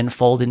bend and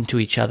fold into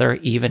each other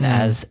even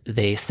as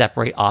they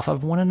separate off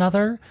of one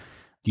another.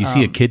 Do you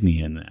see a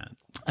kidney in that?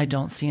 I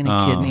don't see any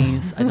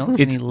kidneys. I don't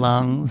see any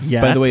lungs.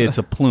 Yeah. By the way, it's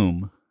a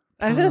plume.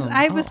 All of a sudden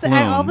I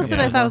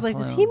thought I was like,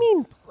 does he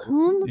mean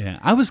plume? Yeah,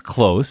 I was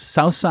close.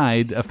 South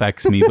side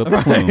affects me, but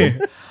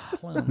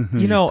plume.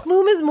 You know,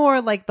 Plume is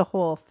more like the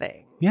whole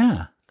thing.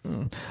 Yeah.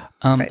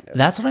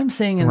 That's what I'm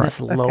seeing in this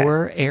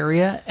lower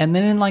area. And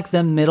then in like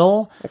the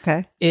middle,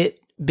 it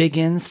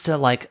begins to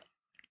like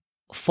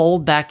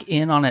fold back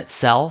in on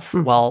itself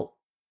while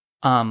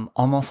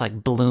almost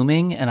like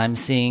blooming. And I'm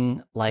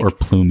seeing like... Or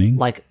pluming.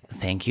 Like,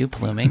 thank you,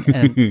 pluming.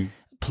 And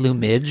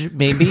plumage,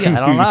 maybe. I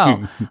don't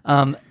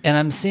know. And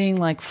I'm seeing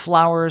like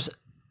flowers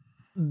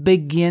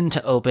begin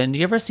to open. Do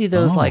you ever see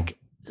those like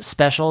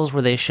specials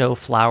where they show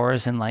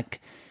flowers and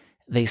like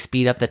they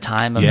speed up the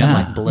time of them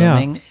like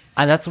blooming? Yeah.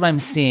 That's what I'm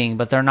seeing,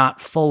 but they're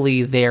not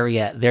fully there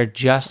yet. They're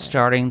just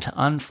starting to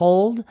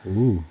unfold.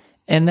 Ooh.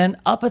 And then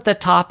up at the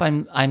top,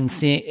 I'm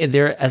seeing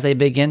there as they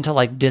begin to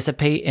like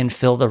dissipate and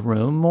fill the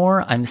room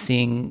more. I'm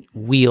seeing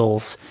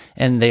wheels,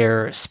 and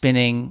they're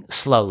spinning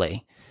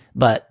slowly,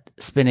 but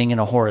spinning in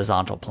a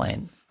horizontal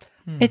plane.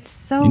 It's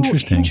so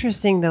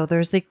interesting though.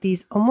 There's like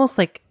these almost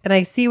like, and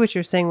I see what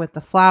you're saying with the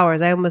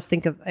flowers. I almost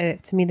think of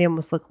to me they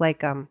almost look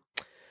like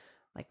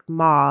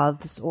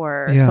moths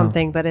or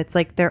something, but it's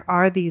like there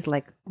are these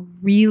like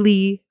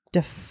really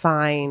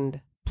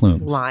defined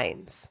plumes,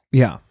 lines.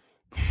 Yeah.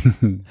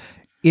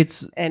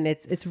 It's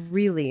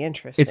really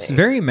interesting. It's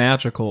very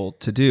magical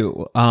to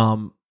do.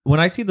 When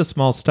I see the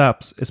small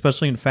steps,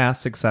 especially in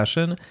fast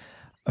succession,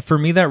 for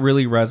me, that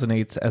really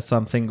resonates as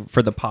something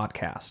for the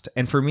podcast.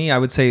 And for me, I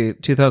would say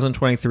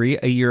 2023,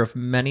 a year of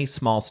many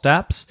small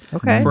steps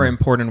for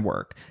important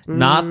work.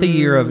 Not the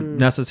year of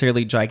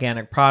necessarily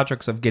gigantic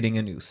projects of getting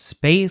a new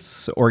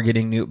space or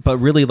getting new, but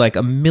really like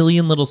a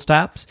million little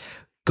steps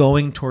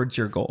going towards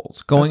your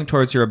goals, going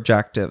towards your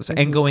objectives,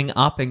 and going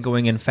up and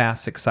going in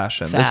fast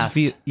succession. Fast.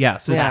 This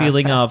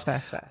feeling of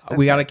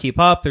we got to keep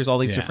up. There's all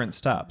these different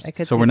steps.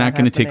 So we're not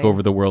going to take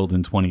over the world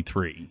in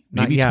 23,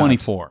 maybe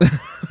 24,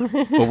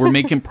 but we're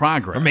making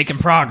progress. We're making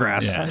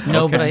progress. Yeah.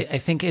 No, but I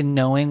think in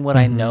knowing what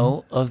I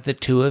know of the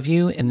two of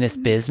you in this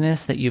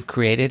business that you've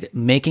created,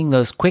 making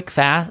those quick,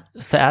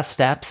 fast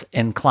steps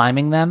and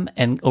climbing them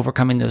and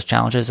overcoming those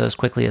challenges as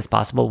quickly as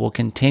possible will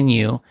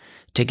continue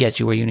to get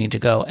you where you need to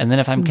go. And then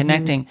if I'm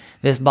connecting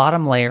this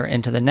bottom layer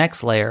into the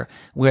next layer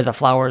where the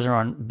flowers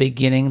are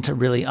beginning to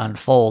really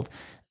unfold,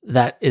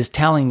 that is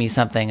telling me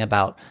something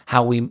about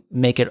how we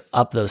make it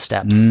up those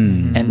steps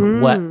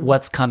and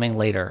what's coming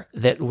later,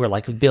 that we're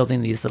like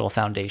building these little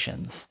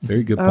foundations.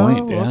 Very good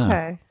point.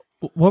 Okay.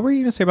 What were you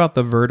going to say about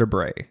the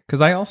vertebrae?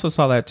 Because I also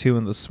saw that too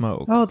in the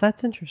smoke. Oh,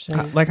 that's interesting.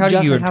 How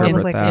do you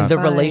interpret that? The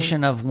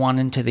relation of one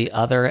into the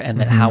other,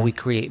 and then how we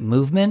create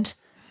movement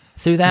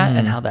through that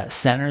and how that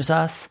centers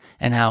us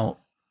and how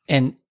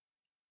in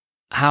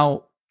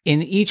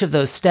each of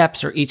those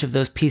steps or each of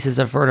those pieces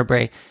of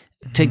vertebrae,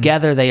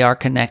 together they are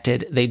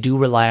connected. They do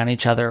rely on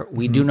each other.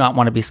 We do not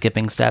want to be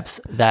skipping steps.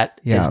 That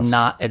is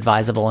not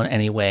advisable in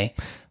any way.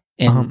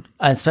 And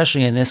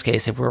especially in this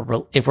case, if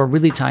we're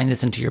really tying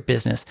this into your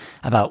business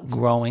about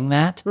growing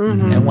that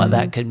and what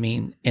that could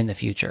mean in the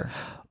future.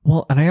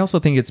 Well, and I also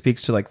think it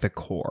speaks to like the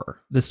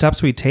core. The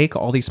steps we take,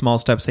 all these small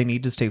steps, they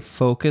need to stay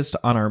focused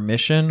on our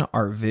mission,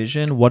 our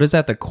vision. What is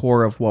at the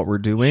core of what we're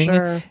doing,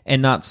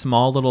 and not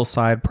small little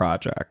side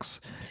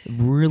projects.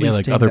 Really,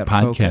 like other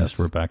podcasts,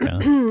 Rebecca.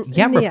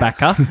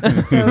 Rebecca.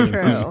 So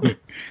true.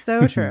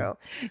 So true.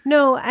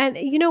 No, and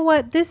you know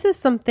what? This is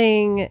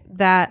something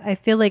that I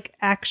feel like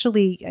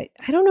actually,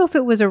 I don't know if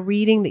it was a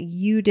reading that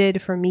you did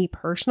for me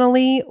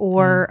personally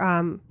or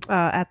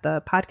at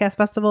the podcast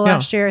festival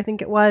last year, I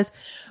think it was.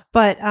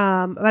 But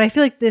I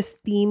feel like this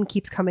theme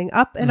keeps coming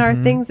up in our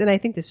things, and I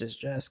think this is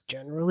just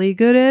generally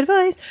good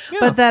advice. Yeah.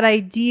 But that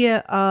idea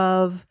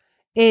of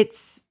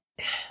it's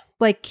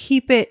like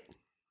keep it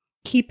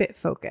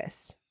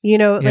focused. You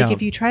know, like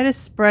if you try to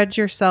spread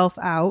yourself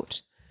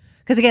out,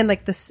 because again,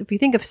 like this, if you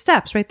think of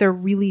steps, right, they're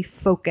really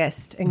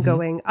focused and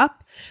going up.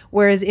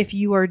 Whereas if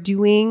you are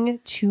doing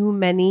too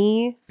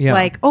many,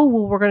 like, oh,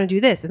 well, we're going to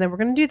do this, and then we're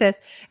going to do this,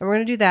 and we're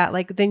going to do that,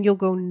 like, then you'll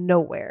go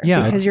nowhere.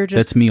 Yeah, because you're just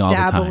that's me all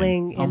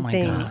dabbling the time. in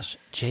things. Gosh,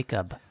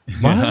 Jacob.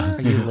 What?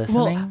 Are you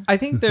listening? Well, I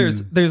think there's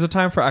a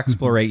time for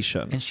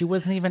exploration. And she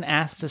wasn't even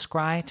asked to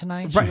scry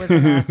tonight. She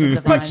wasn't asked to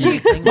define But she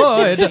anything.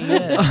 could.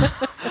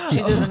 She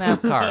doesn't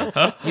have cards.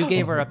 You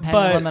gave her a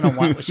pendulum and a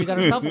wine. She got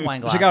herself a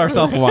wine glass. She got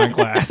herself a wine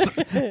glass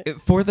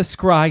for the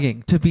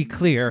scrying, to be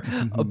clear.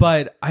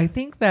 But I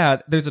think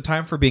that there's a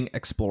time for being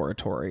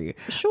exploratory.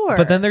 Sure.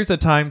 But then there's a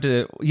time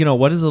to,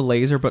 what is a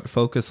laser but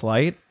focus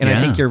light? And I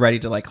think you're ready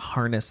to like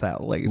harness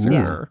that laser.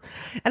 Yeah.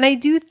 And I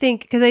do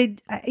think, because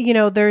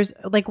there's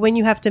like when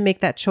you have to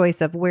make that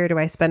choice of where do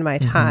I spend my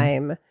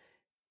time,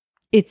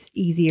 it's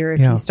easier if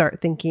you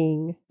start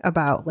thinking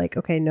about like,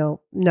 okay,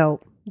 no,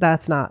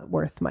 that's not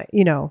worth my,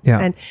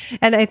 and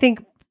I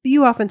think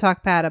you often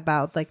talk, Pat,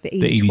 about like the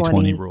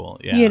 80-20 rule.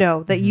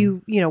 Yeah.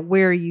 That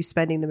where are you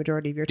spending the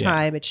majority of your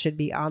time? It should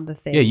be on the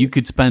things. Yeah, you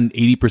could spend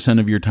 80%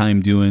 of your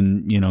time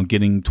doing,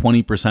 getting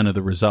 20% of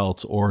the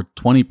results, or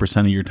 20%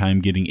 of your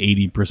time getting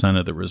 80%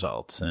 of the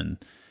results. And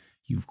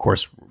you, of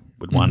course,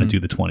 would want to do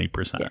the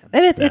 20%. Yeah.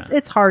 And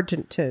it's hard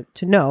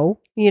to know,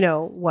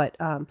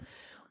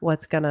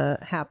 what's gonna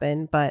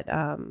happen. But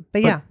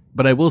yeah.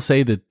 But I will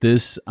say that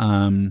this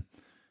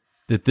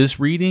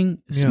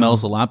reading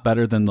smells a lot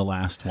better than the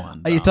last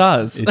one. It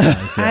does. It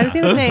does. Yeah. I was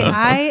going to say,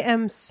 I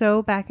am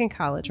so back in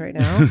college right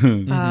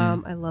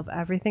now. I love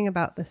everything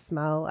about the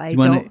smell. I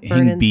don't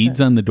burn hang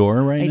beads on the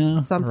door now?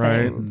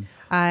 Something.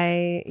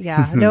 Right.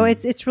 No,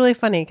 it's really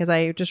funny because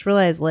I just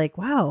realized like,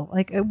 wow,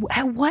 like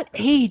at what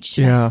age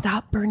did I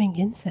stop burning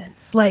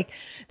incense? Like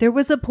there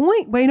was a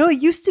point where,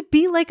 it used to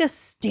be like a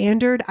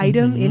standard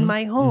item in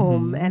my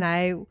home, and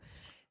I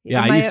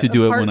used to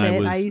do it when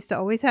I used to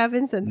always have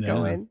incense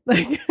going.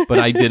 But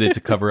I did it to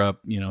cover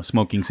up,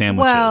 smoking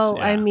sandwiches. Well,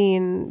 I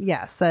mean,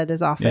 yes, that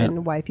is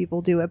often why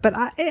people do it. But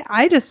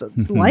I just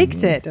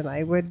liked it, and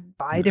I would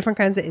buy different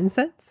kinds of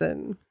incense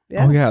and.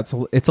 Yeah. Oh yeah,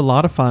 it's a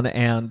lot of fun,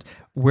 and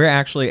we're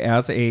actually,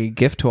 as a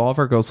gift to all of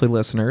our Ghostly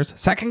listeners,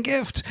 second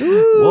gift.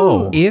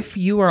 Whoa! If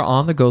you are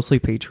on the Ghostly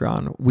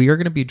Patreon, we are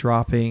going to be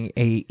dropping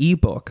a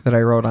ebook that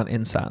I wrote on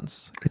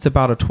incense. It's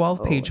about a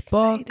 12-page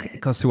book. It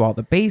goes through all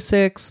the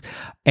basics,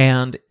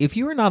 and if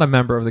you are not a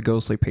member of the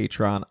Ghostly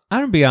Patreon,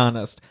 I'm gonna be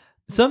honest.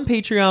 Some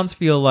Patreons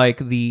feel like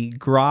the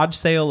garage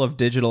sale of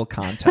digital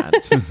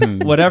content.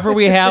 Whatever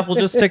we have, we'll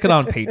just stick it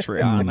on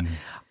Patreon.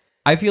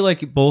 I feel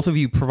like both of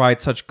you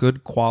provide such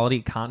good quality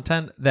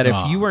content that if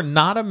you are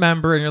not a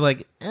member and you're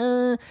like,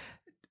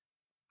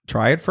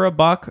 try it for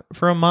 $1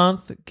 for a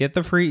month, get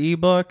the free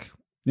ebook.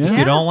 Yeah. If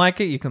you don't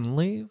like it, you can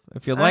leave.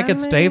 If you like it,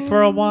 stay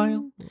for a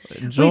while.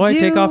 Enjoy,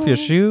 take off your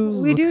shoes.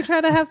 We do try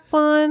to have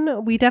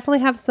fun. We definitely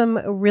have some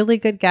really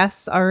good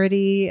guests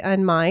already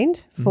in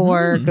mind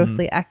for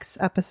Ghostly X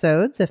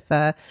episodes. If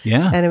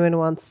anyone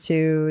wants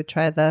to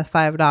try the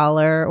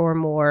 $5 or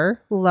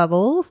more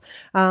levels.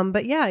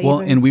 But yeah.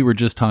 And we were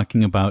just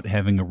talking about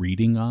having a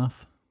reading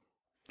off.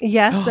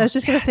 Yes, I was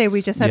just going to say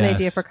we just had an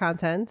idea for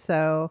content.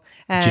 So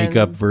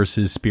Jacob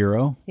versus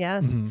Spiro.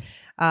 Yes. Mm-hmm.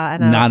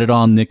 Not at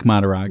all Nick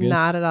Mataragas.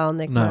 Not at all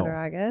Nick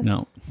Mataragas.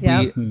 No.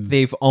 Yep.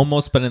 They've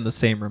almost been in the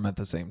same room at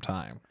the same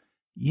time.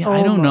 Yeah,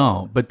 almost. I don't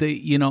know. But they,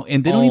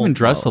 and they don't even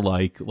dress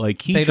alike.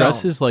 Like he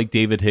dresses like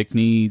David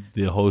Hickney,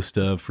 the host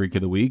of Freak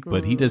of the Week,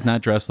 but he does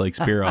not dress like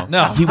Spiro.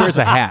 No. He wears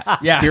a hat.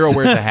 Yes. Spiro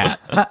wears a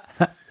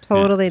hat.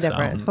 Totally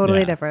different.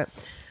 Different.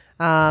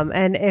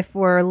 And if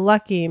we're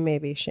lucky,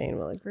 maybe Shane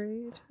will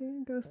agree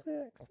to go 6.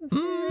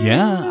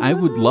 Yeah, I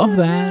would love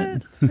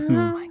that. Oh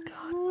my God.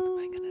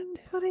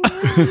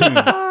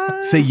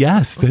 Say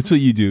yes. That's what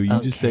you do. You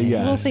just say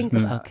yes. We'll think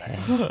about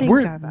it.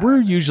 We're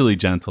usually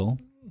gentle.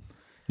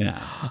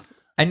 Yeah.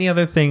 Any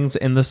other things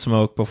in the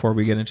smoke before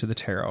we get into the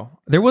tarot?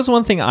 There was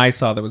one thing I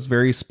saw that was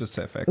very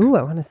specific. Ooh,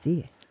 I want to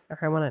see. or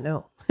I want to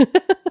know.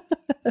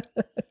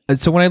 And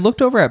so when I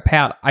looked over at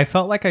Pat, I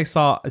felt like I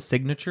saw a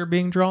signature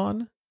being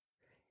drawn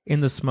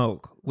in the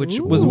smoke, which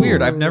was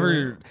weird. I've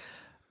never.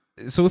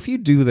 So if you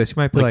do this, you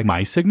might be like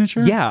my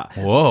signature? Yeah.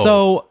 Whoa.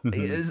 So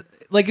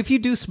like if you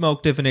do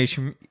smoke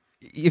divination,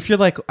 if you're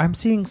like, I'm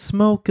seeing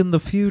smoke in the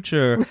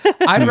future,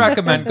 I'd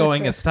recommend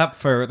going a step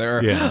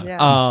further. Yeah.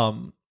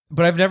 Yes.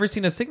 But I've never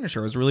seen a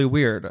signature. It was really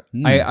weird.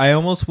 I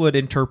almost would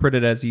interpret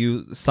it as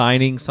you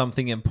signing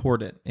something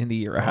important in the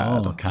year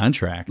ahead. Oh,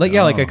 contract. Like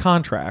like a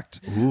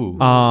contract. Ooh.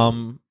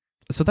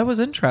 So that was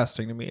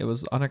interesting to me. It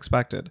was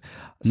unexpected.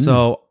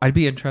 So I'd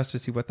be interested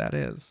to see what that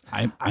is.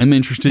 I'm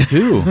interested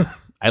too.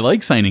 I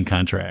like signing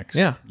contracts.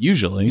 Yeah.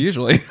 Usually.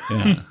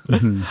 Yeah.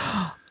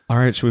 All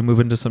right, should we move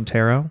into some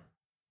tarot?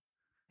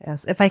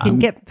 Yes, if I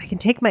can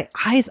take my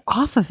eyes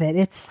off of it,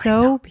 it's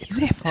so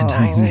beautiful.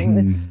 hypnotizing.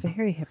 It's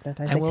very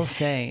hypnotizing. I will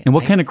say. And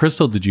what kind of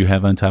crystal did you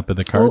have on top of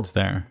the cards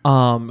there?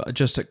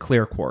 Just a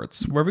clear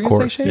quartz. What were we going to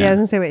Quartz, say, Shane? Yeah, I was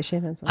gonna say, wait,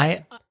 Shane.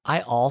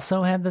 I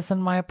also had this in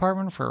my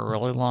apartment for a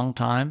really long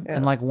time.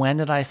 And like, when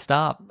did I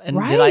stop? And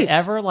Right. did I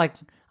ever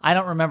I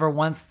don't remember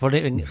once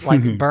putting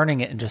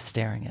burning it and just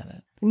staring at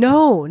it.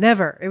 No,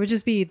 never. It would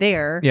just be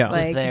there. Yeah.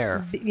 Just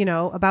there.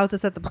 About to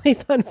set the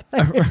place on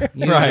fire.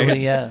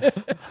 Usually, yes.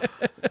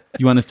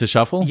 You want us to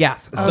shuffle?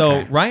 Yes.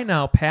 So right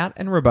now, Pat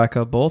and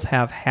Rebecca both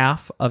have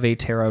half of a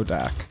tarot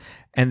deck,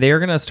 and they are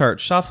going to start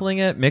shuffling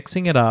it,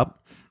 mixing it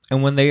up.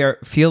 And when they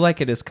feel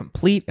like it is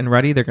complete and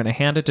ready, they're going to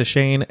hand it to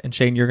Shane, and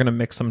Shane, you're going to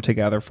mix them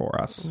together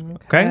for us.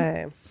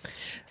 Okay?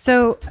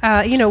 So,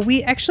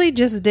 we actually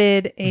just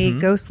did a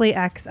Ghostly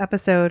X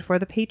episode for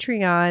the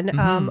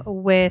Patreon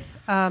with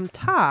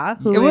Ta,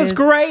 who It was is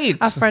great.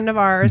 a friend of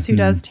ours who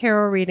does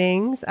tarot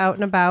readings out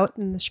and about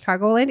in the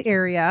Chicagoland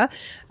area.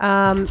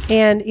 And,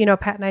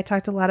 Pat and I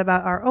talked a lot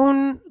about our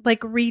own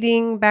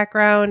reading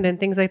background and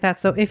things like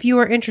that. So if you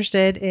are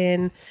interested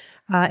in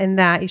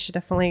that, you should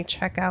definitely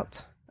check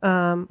out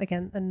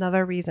again,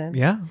 another reason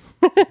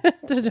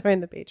to join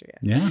the Patreon.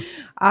 Yeah.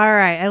 All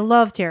right. I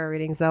love tarot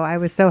readings, though. I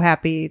was so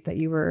happy that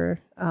you were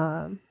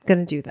going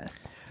to do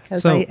this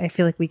because I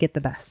feel like we get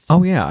the best.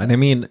 Oh, yeah. And I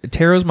mean,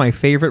 tarot's my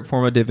favorite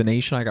form of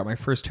divination. I got my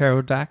first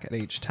tarot deck at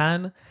age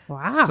 10.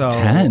 Wow. So,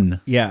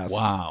 10? Yes.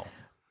 Wow.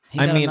 He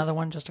got another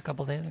one just a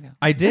couple days ago.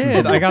 I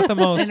did. I got the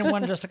most. And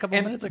one just a couple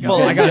minutes ago.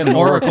 Well, I got an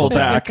oracle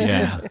deck.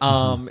 Yeah.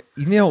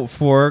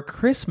 For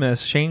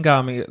Christmas, Shane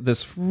got me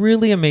this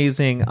really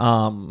amazing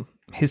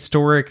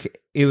historic.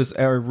 It was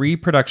a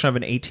reproduction of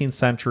an 18th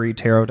century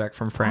tarot deck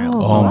from France.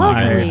 Oh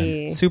my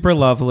lovely. Super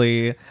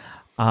lovely.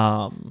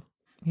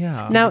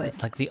 Yeah. Now,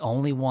 It's like the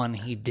only one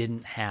he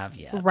didn't have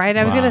yet. right.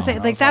 I was going to say,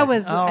 that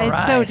was, all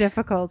it's so right.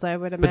 difficult, I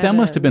would imagine. But that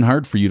must have been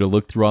hard for you to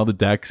look through all the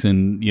decks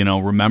and,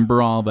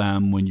 remember all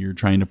them when you're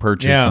trying to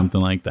purchase something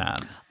like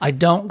that. I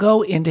don't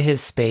go into his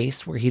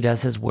space where he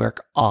does his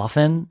work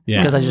often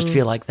because I just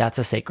feel like that's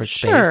a sacred space.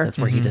 Sure. That's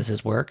where he does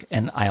his work.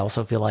 And I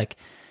also feel like,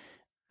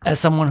 as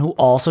someone who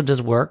also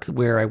does work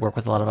where I work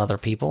with a lot of other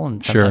people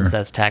and sometimes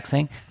that's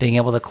taxing, being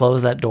able to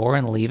close that door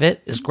and leave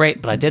it is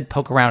great. But I did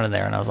poke around in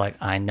there and I was like,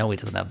 I know he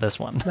doesn't have this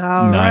one.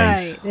 All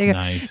Nice. right. There you go.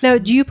 Nice. Now,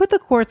 do you put the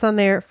quartz on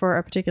there for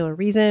a particular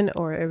reason,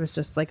 or it was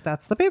just like,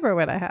 that's the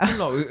paperweight I have?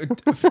 No,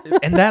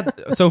 and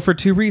so for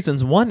two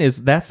reasons. One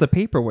is that's the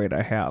paperweight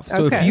I have.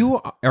 So if Okay.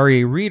 you are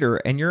a reader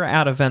and you're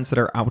at events that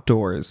are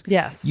outdoors,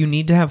 Yes. you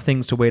need to have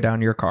things to weigh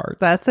down your cards.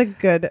 That's a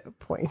good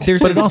point.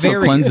 Seriously, But it also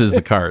very- cleanses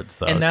the cards,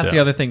 though. And that's too. the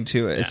other thing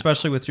too,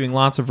 especially with doing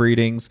lots of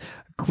readings.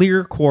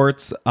 Clear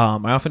quartz, I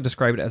often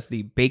describe it as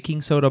the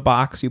baking soda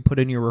box you put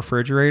in your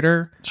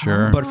refrigerator.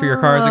 Sure. But for your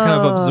cars, it kind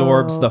of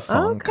absorbs the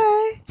funk.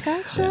 Okay.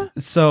 Gotcha.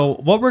 So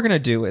what we're gonna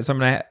do is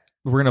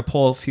we're gonna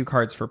pull a few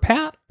cards for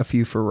Pat, a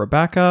few for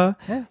Rebecca.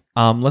 Yeah.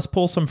 Let's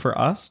pull some for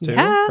us too.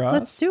 Yeah, for us.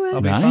 let's do it.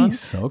 That'll be fun.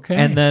 Nice. Okay.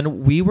 And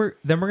then we're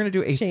gonna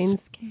do a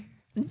Shane's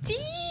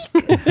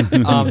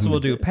so we'll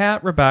do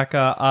Pat,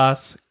 Rebecca,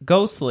 us,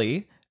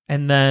 Ghostly,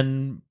 and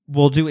then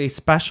we'll do a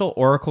special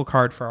oracle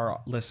card for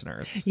our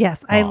listeners.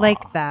 Yes, I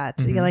like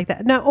that. You like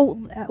that.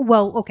 No,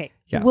 okay.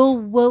 Yes.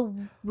 We'll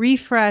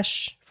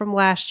refresh from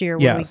last year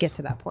when we Yes. get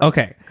to that point.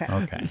 Okay.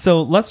 Okay.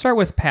 So let's start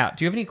with Pat.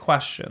 Do you have any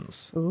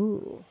questions,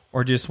 Ooh.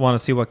 or just want to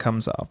see what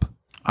comes up?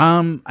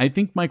 I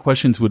think my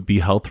questions would be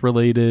health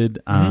related,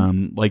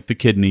 like the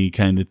kidney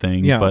kind of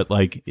thing. Yeah. But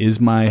like, is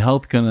my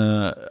health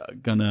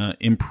gonna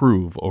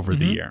improve over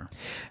the year?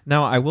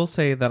 Now, I will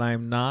say that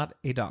I'm not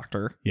a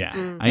doctor. Yeah,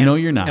 I know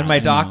you're not. And my I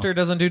know. doctor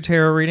doesn't do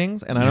tarot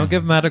readings, and I don't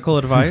give medical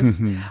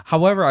advice.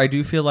 However, I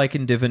do feel like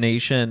in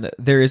divination,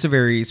 there is a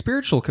very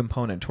spiritual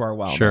component to our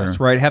wellness, Sure.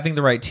 right? Having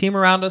the right team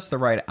around us, the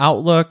right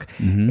outlook.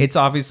 It's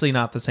obviously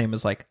not the same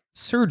as like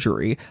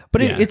surgery,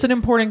 but Yeah. it's an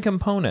important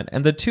component.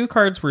 And the two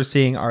cards we're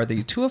seeing are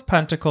the Two of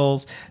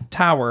Pentacles,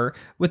 Tower.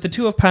 With the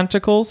Two of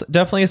Pentacles,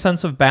 definitely a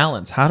sense of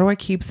balance. How do I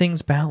keep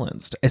things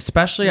balanced?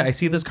 Especially, I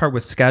see this card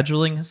with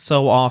scheduling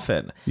so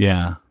often.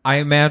 Yeah, I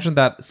imagine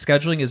that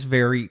scheduling is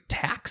very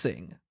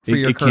taxing for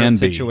your it current can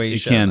situation. be.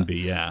 It can be.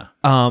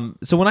 Yeah.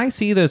 So when I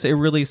see this, it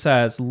really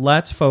says,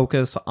 let's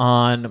focus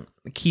on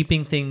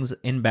keeping things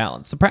in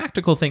balance, the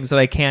practical things that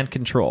I can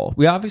control.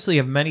 We obviously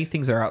have many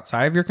things that are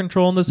outside of your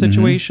control in the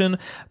situation,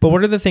 but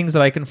what are the things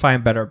that I can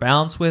find better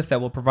balance with that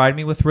will provide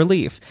me with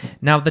relief?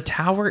 Now, the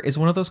Tower is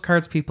one of those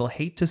cards people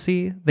hate to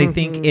see. They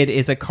think it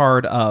is a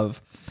card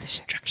of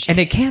destruction. And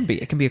it can be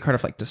a card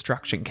of like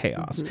destruction,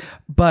 chaos.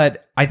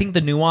 But I think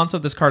the nuance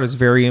of this card is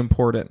very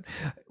important.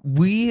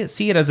 We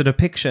see it as a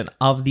depiction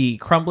of the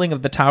crumbling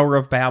of the Tower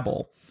of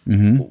Babel.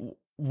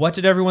 What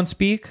did everyone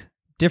speak?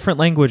 Different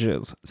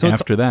languages. So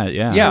after that,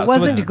 it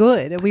wasn't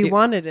good. We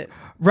wanted it.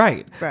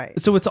 Right. Right.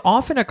 So it's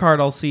often a card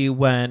I'll see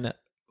when,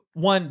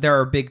 one, there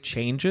are big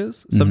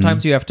changes.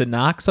 Sometimes you have to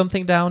knock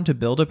something down to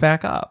build it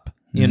back up.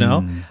 You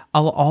know,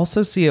 I'll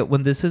also see it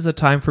when this is a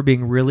time for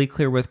being really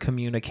clear with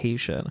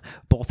communication,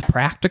 both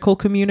practical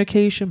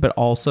communication, but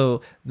also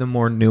the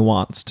more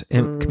nuanced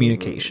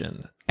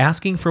communication.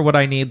 Asking for what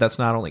I need that's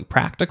not only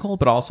practical,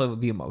 but also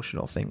the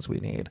emotional things we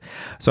need.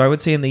 So I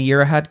would say in the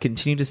year ahead,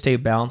 continue to stay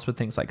balanced with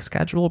things like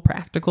schedule,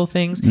 practical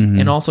things,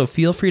 and also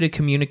feel free to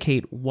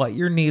communicate what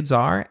your needs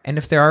are. And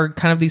if there are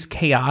kind of these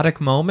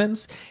chaotic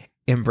moments,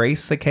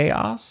 embrace the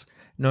chaos,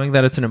 knowing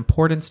that it's an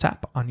important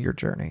step on your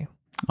journey.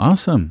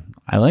 Awesome.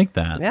 I like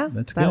that. Yeah,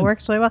 that's good. That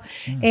works really well.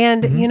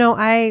 And, you know,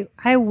 I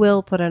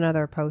will put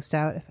another post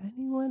out if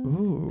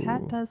anyone,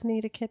 Pat does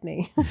need a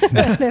kidney.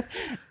 And if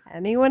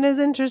anyone is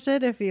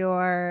interested, if you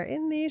are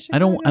in the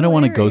Chicago I don't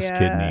want a area, ghost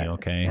kidney,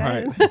 okay?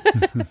 Right.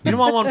 You don't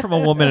want one from a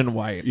woman in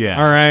white.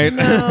 Yeah. All right.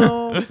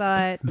 No,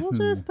 but we'll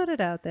just put it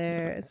out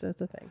there. It's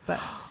just a thing. But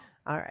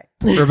all right.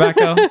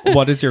 Rebecca,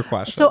 what is your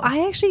question? So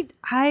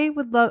I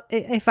would love,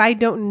 if I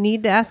don't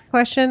need to ask a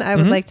question, I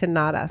would like to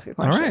not ask a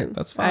question. All right,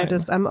 that's fine.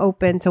 I'm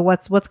open to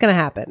what's going to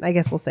happen. I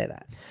guess we'll say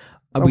that.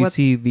 We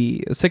see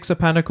the Six of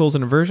Pentacles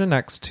in inversion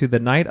next to the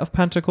Knight of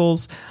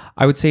Pentacles.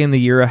 I would say in the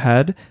year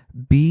ahead,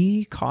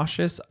 be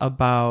cautious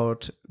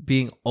about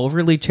being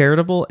overly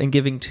charitable and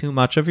giving too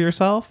much of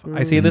yourself.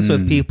 I see this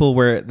with people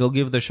where they'll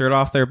give the shirt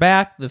off their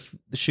back, the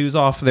shoes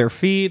off their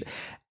feet,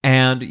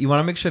 and you want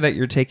to make sure that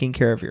you're taking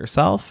care of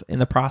yourself in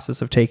the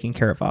process of taking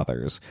care of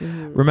others.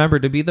 Remember,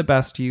 to be the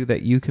best you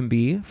that you can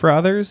be for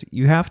others,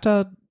 you have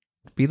to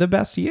be the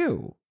best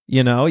you.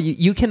 You know,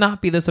 you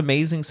cannot be this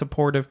amazing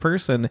supportive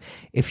person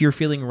if you're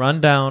feeling run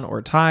down or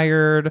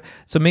tired.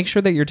 So make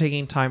sure that you're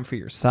taking time for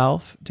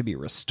yourself, to be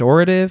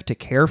restorative, to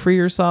care for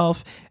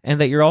yourself, and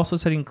that you're also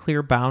setting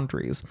clear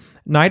boundaries.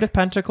 Knight of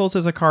Pentacles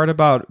is a card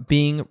about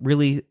being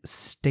really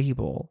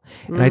stable.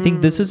 And I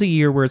think this is a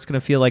year where it's going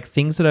to feel like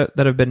things that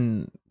have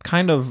been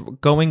kind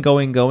of going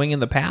in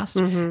the past,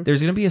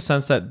 there's going to be a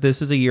sense that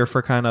this is a year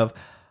for kind of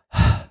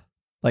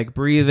like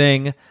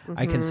breathing.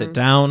 I can sit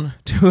down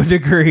to a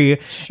degree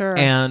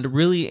and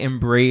really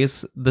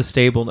embrace the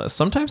stableness.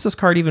 Sometimes this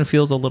card even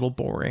feels a little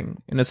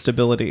boring in its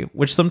stability,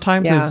 which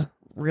sometimes is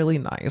really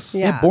nice.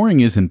 Yeah.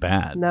 Boring isn't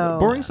bad. No.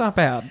 Boring's not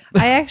bad.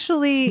 I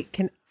actually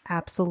can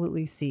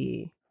absolutely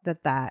see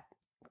that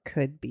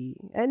could be.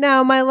 And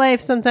now my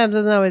life sometimes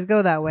doesn't always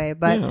go that way,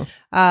 but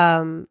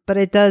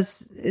it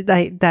does.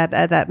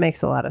 That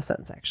makes a lot of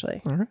sense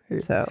actually. All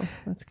right. So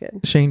that's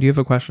good. Shane, do you have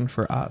a question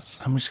for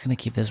us? I'm just going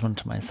to keep this one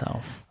to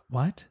myself.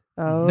 What?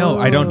 Oh. No,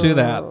 I don't do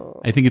that.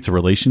 I think it's a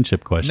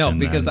relationship question. No,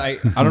 because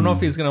then. I don't know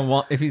if he's gonna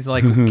want, if he's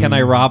like, can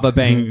I rob a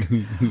bank?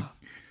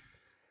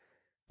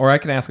 Or I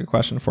can ask a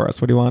question for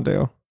us. What do you want to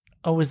do?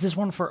 Oh, is this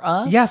one for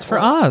us? Yes, for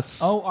us.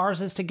 Oh,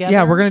 ours is together?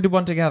 Yeah, we're gonna do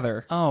one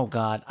together. Oh,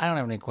 God. I don't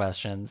have any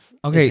questions.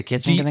 Okay, Is the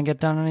kitchen going to get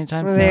done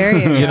anytime soon? There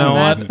you go. You know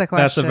That's what? the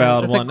question. That's a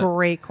valid one. That's a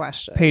great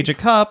question. Page of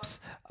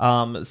Cups,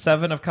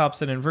 Seven of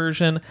Cups in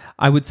inversion.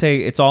 I would say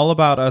it's all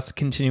about us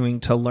continuing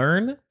to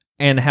learn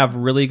and have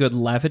really good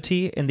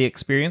levity in the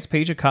experience.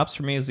 Page of Cups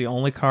for me is the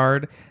only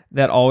card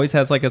that always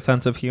has like a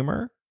sense of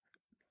humor.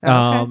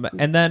 Okay.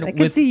 And then I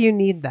can see you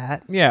need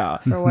that. yeah,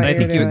 for what and I you're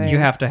think doing. you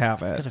have to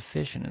have He's got it. a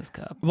fish in his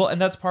cup. Well,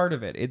 and that's part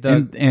of it.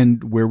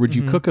 and where would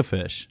you cook a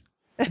fish?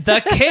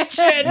 The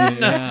kitchen,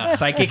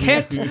 psychic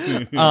hit.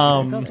 He's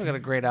also got a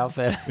great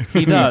outfit.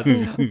 He does.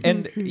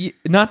 And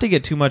not to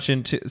get too much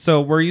into,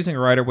 so we're using a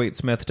Rider-Waite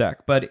Smith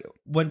deck, but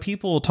when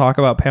people talk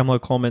about Pamela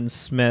Coleman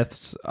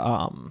Smith's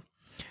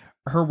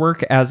her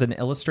work as an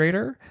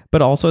illustrator,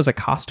 but also as a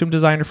costume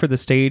designer for the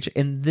stage,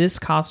 in this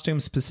costume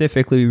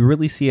specifically, we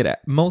really see it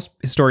most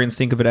historians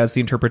think of it as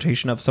the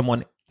interpretation of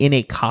someone in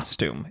a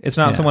costume. It's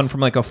not someone from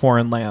like a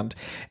foreign land,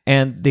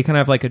 and they kind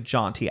of have like a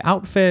jaunty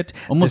outfit,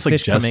 almost the like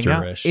fish coming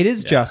out. gesture-ish. It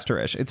is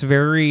gesture-ish. It's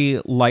very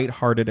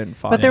lighthearted and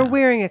fun. But they're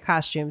wearing a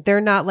costume.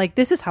 They're not like,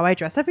 this is how I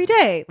dress every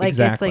day. Like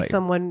Exactly. it's like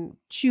someone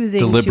choosing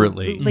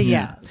Deliberately.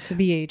 to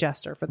be a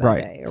jester for that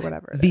Right. day or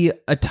whatever. it The is.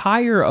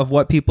 attire of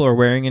what people are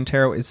wearing in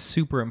tarot is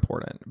super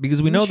important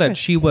because we know that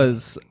she Interesting.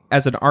 was,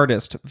 as an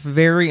artist,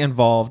 very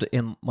involved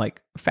in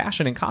like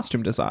fashion and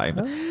costume design.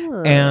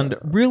 Oh. And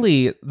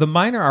really, the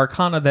minor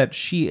arcana that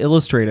she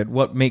illustrated,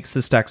 what makes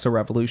this deck so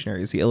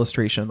revolutionary, is the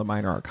illustration of the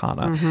minor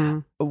arcana.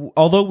 Mm-hmm.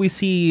 Although we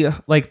see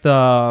like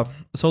the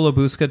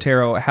Solobusca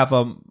tarot have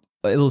a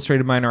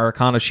illustrated minor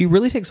arcana, she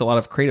really takes a lot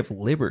of creative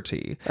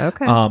liberty.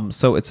 Okay.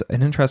 So it's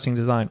an interesting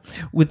design.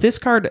 With this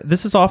card,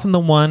 this is often the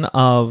one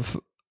of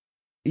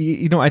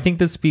I think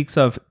this speaks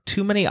of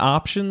too many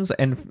options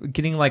and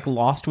getting like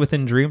lost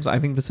within dreams. I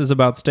think this is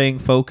about staying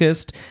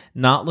focused,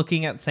 not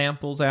looking at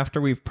samples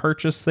after we've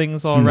purchased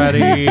things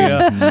already,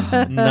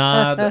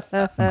 not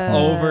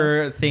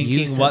overthinking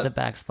You said what the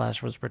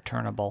backsplash was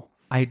returnable.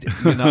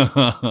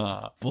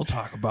 We'll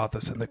talk about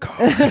this in the car.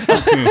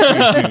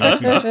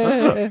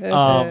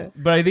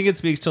 But I think it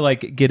speaks to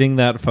like getting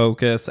that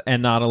focus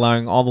and not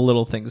allowing all the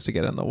little things to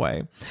get in the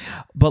way.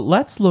 But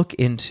let's look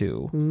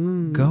into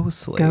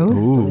Ghostly.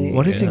 Ghostly.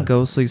 What is in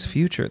Ghostly's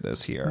future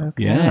this year?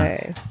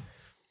 Okay.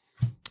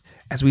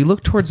 As we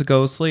look towards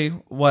Ghostly,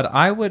 what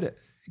I would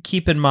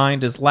keep in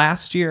mind is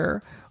last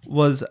year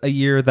was a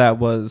year that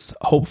was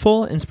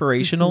hopeful,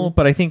 inspirational,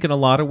 but I think in a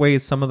lot of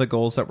ways, some of the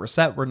goals that were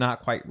set were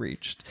not quite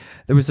reached.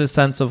 There was a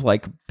sense of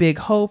like big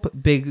hope,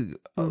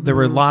 there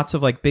were lots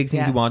of like big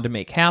things you Yes. wanted to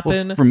make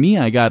happen. Well, for me,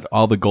 I got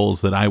all the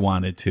goals that I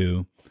wanted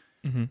to.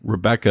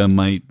 Rebecca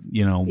might,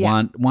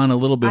 want a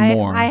little bit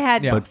more. I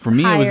had, but for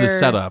me, it was a higher-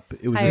 setup.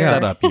 It was a higher.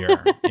 setup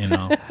year.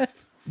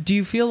 Do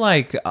you feel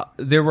like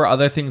there were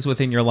other things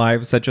within your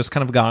lives that just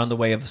kind of got in the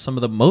way of some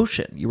of the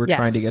motion you were Yes.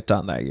 trying to get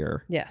done that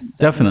year? Yes.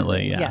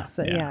 Definitely, yeah. Yes.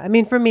 Yeah. Yeah. I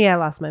mean, for me, I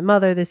lost my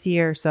mother this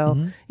year.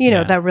 So,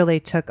 Yeah. that really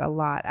took a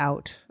lot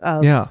out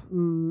of, Yeah.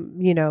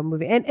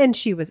 moving. And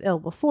she was ill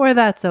before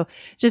that. So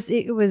just,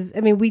 it was, I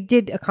mean, we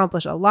did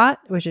accomplish a lot,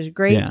 which is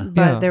great, Yeah.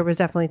 but Yeah. there was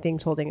definitely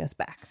things holding us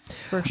back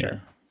for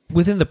sure.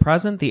 Within the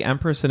present, the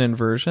Empress and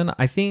inversion,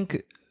 I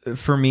think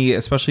for me,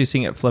 especially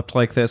seeing it flipped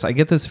like this, I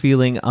get this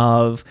feeling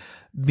of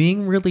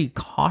being really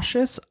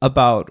cautious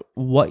about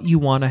what you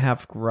want to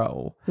have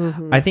grow.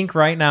 I think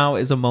right now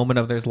is a moment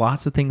of there's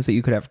lots of things that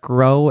you could have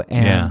grow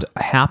and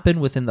happen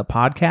within the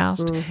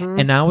podcast.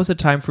 And now is a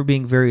time for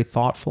being very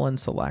thoughtful and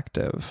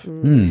selective.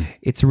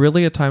 It's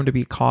really a time to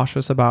be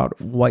cautious about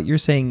what you're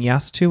saying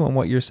yes to and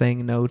what you're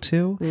saying no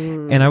to.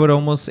 And I would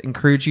almost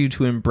encourage you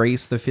to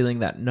embrace the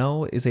feeling that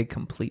no is a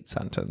complete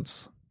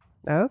sentence.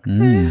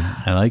 Okay.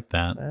 I like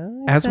that.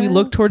 As we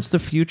look towards the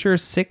future,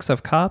 6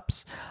 of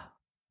Cups,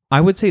 I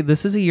would say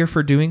this is a year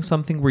for doing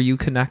something where you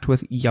connect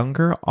with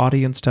younger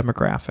audience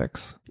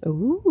demographics.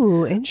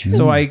 Ooh, interesting.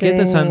 So I get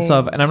the sense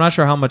of, and I'm not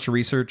sure how much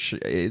research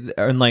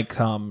and like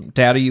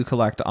data you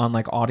collect on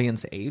like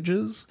audience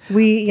ages.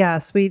 we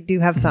do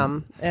have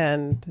some,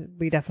 and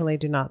we definitely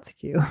do not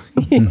skew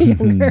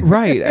younger.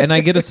 Right. And I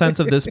get a sense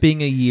of this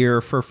being a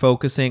year for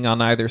focusing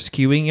on either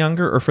skewing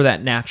younger or for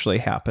that naturally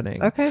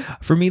happening. Okay.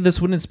 For me,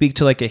 this wouldn't speak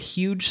to like a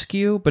huge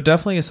skew, but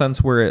definitely a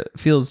sense where it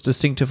feels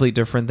distinctively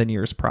different than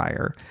years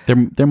prior.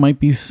 There might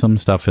be some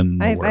stuff in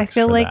the works I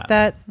feel for like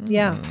that.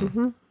 Yeah.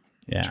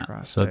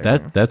 Yeah. So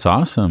Interesting. that's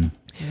awesome.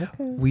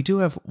 We do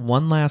have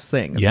one last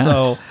thing. Yes.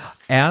 So,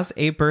 as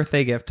a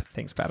birthday gift,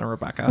 thanks, Pat and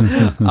Rebecca,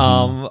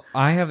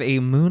 I have a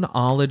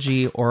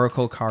Moonology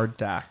Oracle card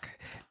deck.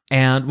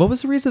 And what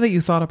was the reason that you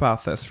thought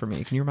about this for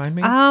me? Can you remind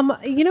me?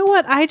 You know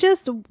what? I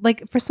just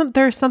like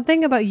there's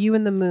something about you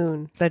and the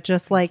moon that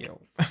just like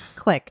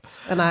clicked,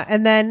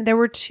 and then there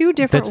were 2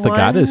 different. That's the ones.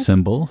 goddess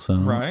symbol. So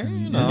Right.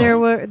 There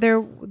were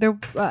there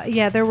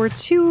were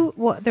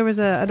 2. There was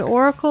an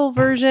oracle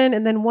version,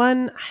 and then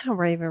one I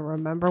don't even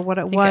remember what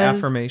it was.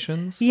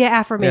 Affirmations. Yeah,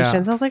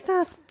 affirmations. Yeah. I was like,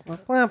 that's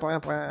blah, blah,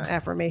 blah,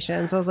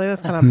 affirmations. I was like,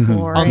 that's kind of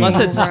boring. Unless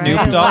it's right?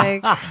 Snoop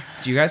Dogg. Like,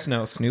 Do you guys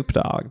know Snoop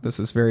Dogg? This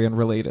is very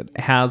unrelated.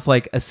 Has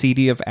like a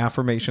CD of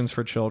affirmations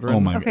for children. Oh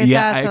my Okay, god!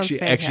 Yeah, that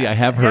sounds actually, I fantastic.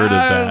 have heard of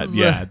that. Yes.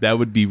 Yeah, that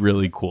would be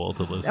really cool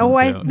to listen oh,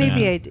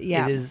 to.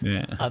 yeah. It is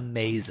Yeah.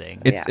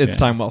 amazing. It's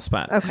time well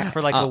spent. Okay.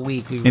 For like a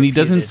week. We And he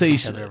doesn't repeated say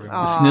each other every week.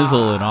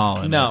 snizzle at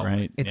all. In No, it,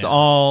 right? it's Yeah.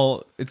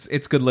 all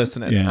it's good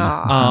listening. Yeah.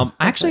 I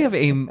actually have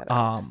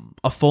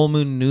a full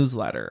moon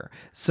newsletter.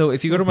 So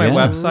if you go to my Yeah.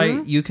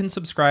 website, you can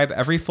subscribe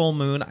every full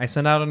moon. I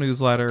send out a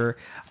newsletter.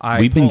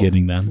 We've been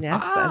getting them.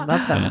 Yes, I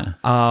love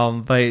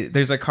them. But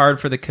there's a card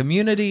for the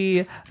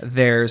community.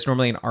 There's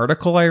normally an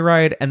article I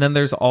write, and then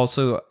there's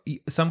also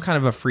some kind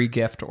of a free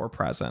gift or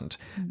present.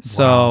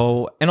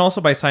 So, and also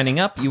by signing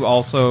up, you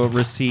also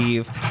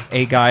receive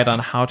a guide on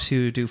how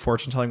to do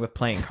fortune telling with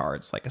playing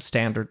cards, like a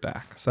standard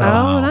deck. So,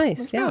 Oh,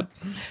 nice. Yeah.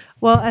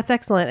 Well, that's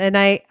excellent. And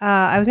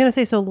I was going to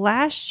say, so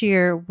last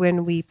year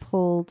when we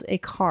pulled a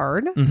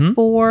card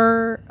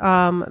for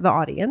the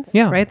audience,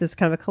 Yeah. right? This is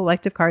kind of a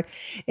collective card.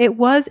 It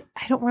was,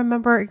 I don't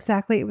remember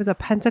exactly. It was a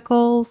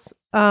Pentacles.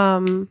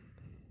 And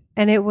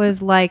it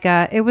was like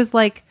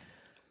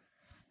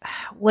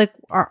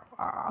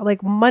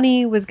like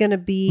money was going to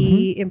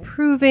be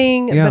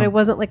improving, Yeah. but it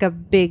wasn't like a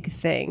big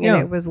thing. Yeah.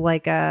 And it was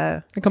like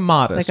a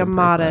modest, like a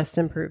modest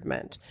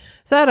improvement.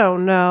 So I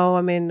don't know.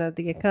 I mean,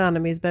 the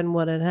economy's been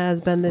what it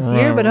has been this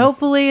year, but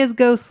hopefully, as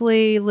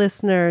Ghostly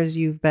listeners,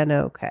 you've been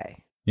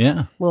okay.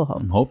 Yeah, We'll hope.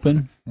 I'm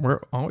hoping.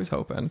 We're always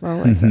hoping.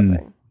 Always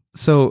hoping.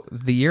 So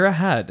the year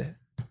ahead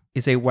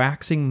is a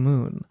waxing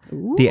moon.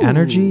 The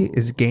energy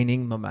is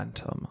gaining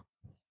momentum.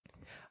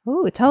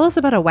 Ooh, tell us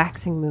about a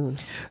waxing moon.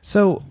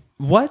 So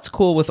what's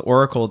cool with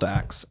Oracle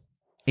decks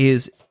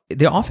is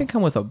they often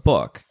come with a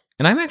book.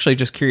 And I'm actually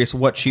just curious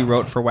what she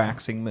wrote for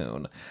Waxing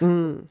Moon.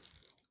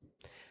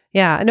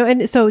 Yeah, no,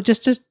 and so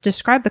just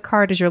describe the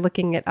card as you're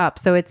looking it up.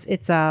 So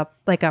it's a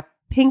like a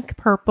pink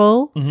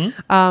purple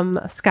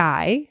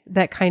sky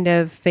that kind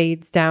of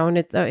fades down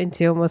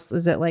into almost,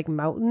 is it like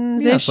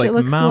mountains ish? like it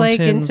looks like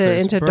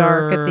into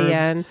dark at the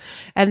end.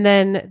 And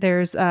then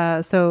there's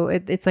so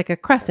it's like a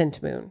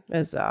crescent moon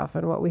is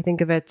often what we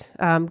think of it,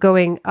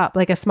 going up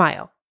like a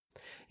smile,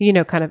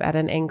 kind of at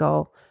an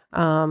angle,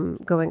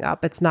 going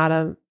up. It's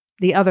not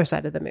the other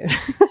side of the moon.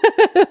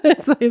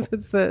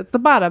 it's the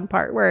bottom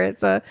part where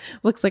it's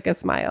looks like a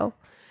smile.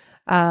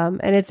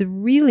 And it's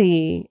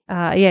really,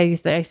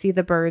 I see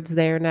the birds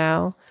there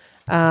now,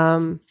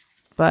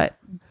 but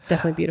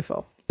definitely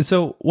beautiful.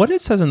 So what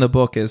it says in the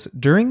book is,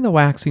 during the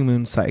waxing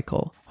moon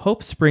cycle,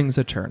 hope springs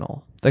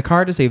eternal. The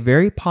card is a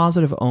very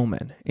positive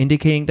omen,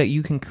 indicating that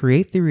you can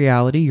create the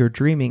reality you're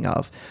dreaming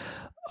of,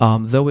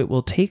 though it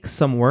will take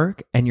some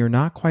work and you're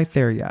not quite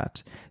there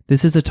yet.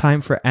 This is a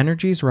time for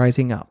energies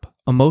rising up.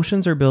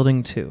 Emotions are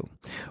building too.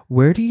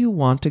 Where do you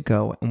want to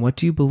go, and what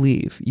do you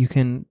believe you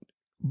can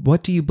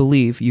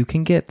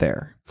get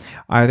there?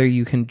 Either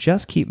you can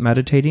just keep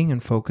meditating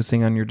and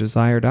focusing on your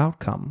desired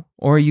outcome,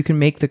 or you can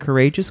make the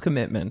courageous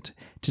commitment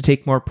to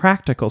take more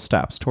practical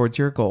steps towards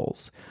your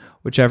goals.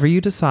 Whichever you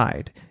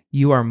decide,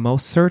 you are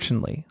most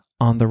certainly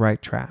on the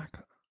right track.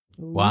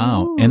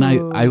 Wow. And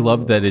I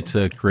love that it's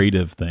a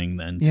creative thing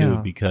then too,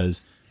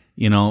 because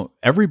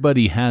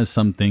everybody has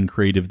something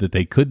creative that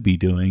they could be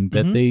doing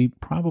that they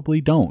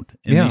probably don't,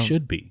 and they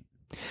should be.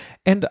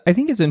 And I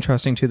think it's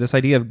interesting too, this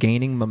idea of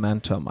gaining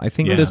momentum. I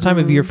think this time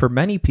of year for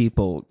many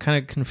people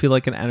kind of can feel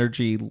like an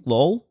energy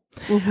lull.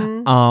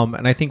 And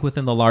I think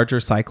within the larger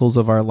cycles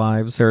of our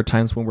lives, there are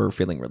times when we're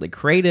feeling really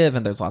creative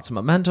and there's lots of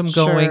momentum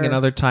going, and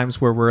other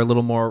times where we're a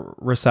little more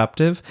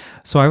receptive.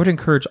 So I would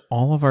encourage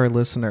all of our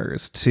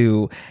listeners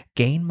to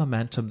gain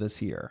momentum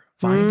this year.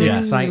 Find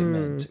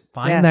excitement,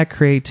 find that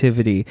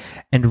creativity,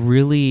 and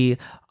really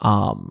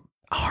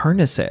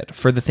harness it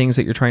for the things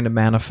that you're trying to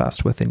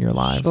manifest within your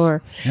lives.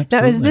 Sure. Absolutely.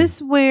 Now, is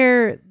this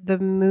where the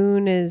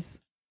moon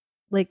is?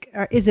 Like,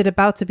 is it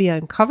about to be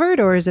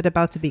uncovered, or is it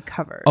about to be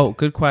covered? Oh,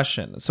 good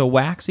question. So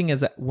waxing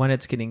is when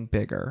it's getting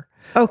bigger.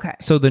 Okay.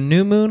 So the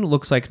new moon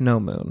looks like no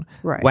moon.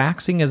 Right.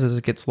 Waxing is as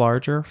it gets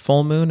larger.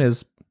 Full moon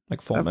is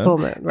like full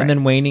moon. Right. And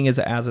then waning is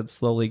as it's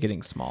slowly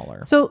getting smaller.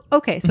 So,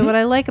 okay. So what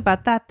I like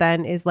about that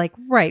then is like,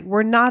 right,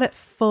 we're not at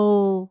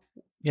full...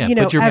 Yeah,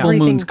 but your full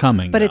moon's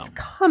coming. But now. It's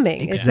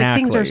coming. It's like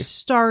things are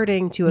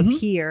starting to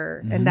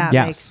appear, and that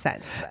makes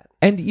sense then.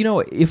 And,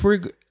 if we're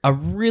a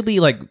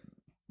really like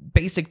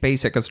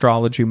basic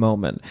astrology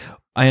moment,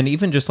 and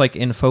even just like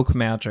in folk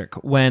magic,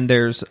 when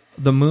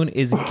the moon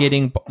is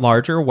getting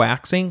larger,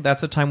 waxing,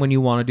 that's a time when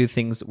you want to do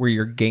things where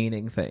you're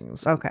gaining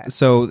things. Okay.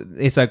 So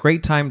it's a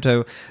great time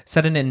to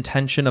set an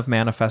intention of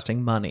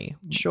manifesting money.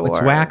 Sure.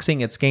 It's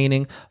waxing, it's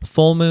gaining.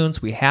 Full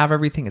moons, we have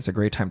everything. It's a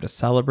great time to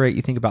celebrate.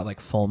 You think about like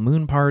full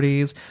moon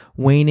parties.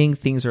 Waning,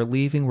 things are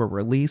leaving, we're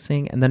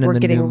releasing. And then we're in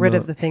the getting rid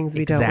moon, of the things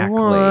we don't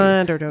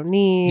want or don't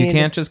need. You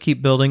can't just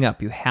keep building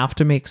up. You have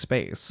to make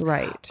space.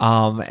 Right.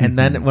 And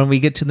then when we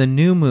get to the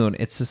new moon,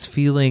 it's this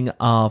feeling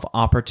of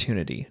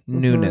opportunity,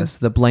 newness,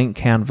 the blank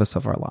canvas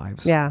of our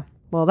lives. Yeah.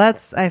 Well,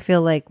 I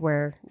feel like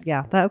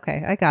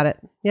okay, I got it.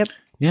 Yep.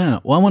 Yeah.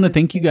 Well, I want to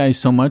thank you guys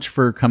so much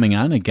for coming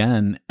on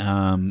again.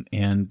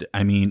 And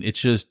I mean, it's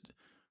just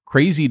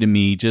crazy to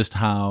me just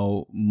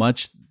how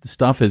much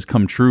stuff has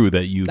come true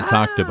that you've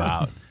talked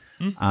about.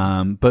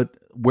 But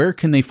where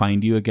can they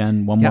find you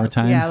again one more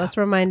time? Yeah, let's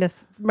remind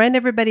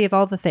everybody of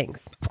all the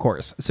things. Of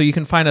course. So you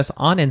can find us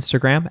on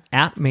Instagram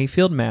at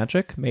Mayfield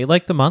Magic. May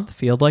like the month,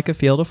 field like a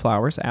field of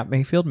flowers at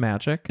Mayfield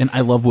Magic. And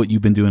I love what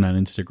you've been doing on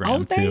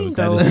Instagram too. Thanks.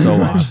 That is so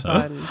awesome.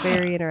 Fun.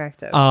 Very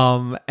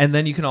interactive. And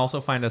then you can also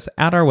find us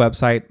at our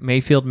website,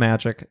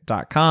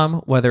 mayfieldmagic.com,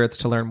 whether it's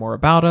to learn more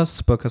about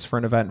us, book us for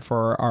an event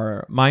for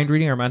our mind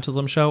reading, our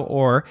mentalism show,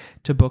 or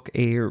to book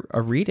a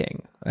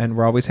reading. And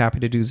we're always happy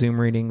to do Zoom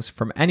readings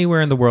from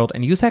anywhere in the world,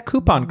 and use that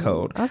coupon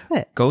code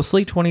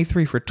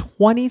Ghostly23 for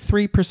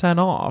 23%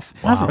 off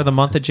for the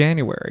month of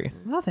January.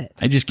 Love it.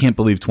 I just can't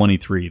believe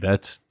 23.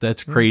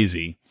 That's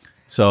crazy.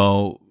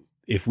 So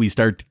if we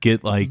start to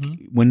get like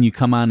when you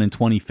come on in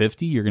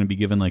 2050, you're going to be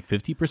given like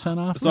 50%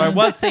 off. So I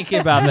was thinking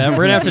about that.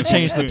 We're going to have to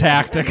change the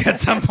tactic at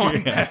some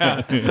point.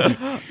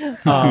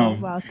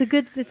 Well, it's a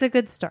good start.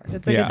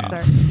 It's a good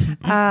start.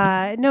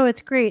 No,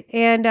 it's great.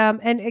 And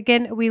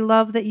again, we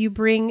love that you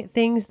bring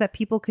things that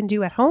people can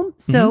do at home.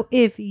 So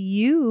if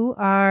you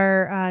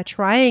are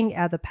trying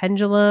the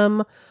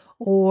pendulum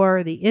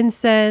or the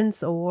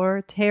incense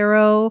or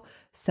tarot,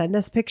 send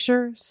us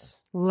pictures.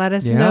 Let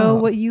us know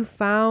what you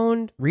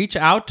found. Reach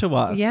out to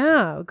us.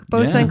 Yeah.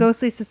 Post on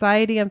Ghostly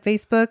Society on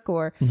Facebook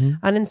or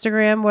on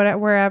Instagram,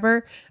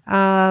 wherever.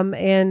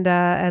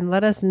 And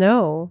let us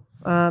know.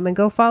 And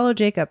go follow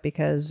Jacob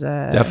because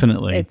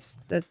definitely it's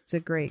a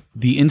great.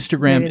 The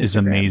Instagram is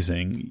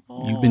amazing.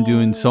 You've been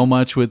doing so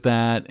much with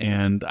that,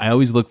 and I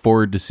always look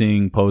forward to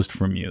seeing posts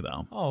from you,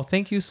 though. Oh,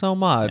 thank you so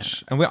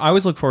much. And I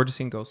always look forward to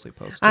seeing Ghostly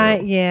posts too.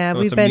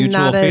 We've been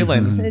not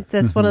as.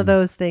 That's one of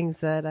those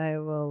things that I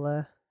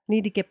will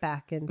Need to get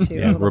back into. a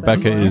Yeah, little bit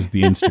Rebecca more. is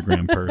the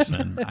Instagram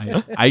person.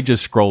 I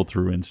just scroll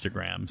through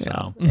Instagram. So,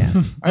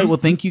 all right. Well,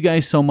 thank you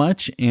guys so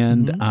much,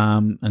 and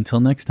until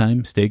next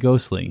time, stay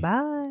ghostly.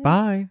 Bye.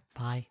 Bye.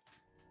 Bye.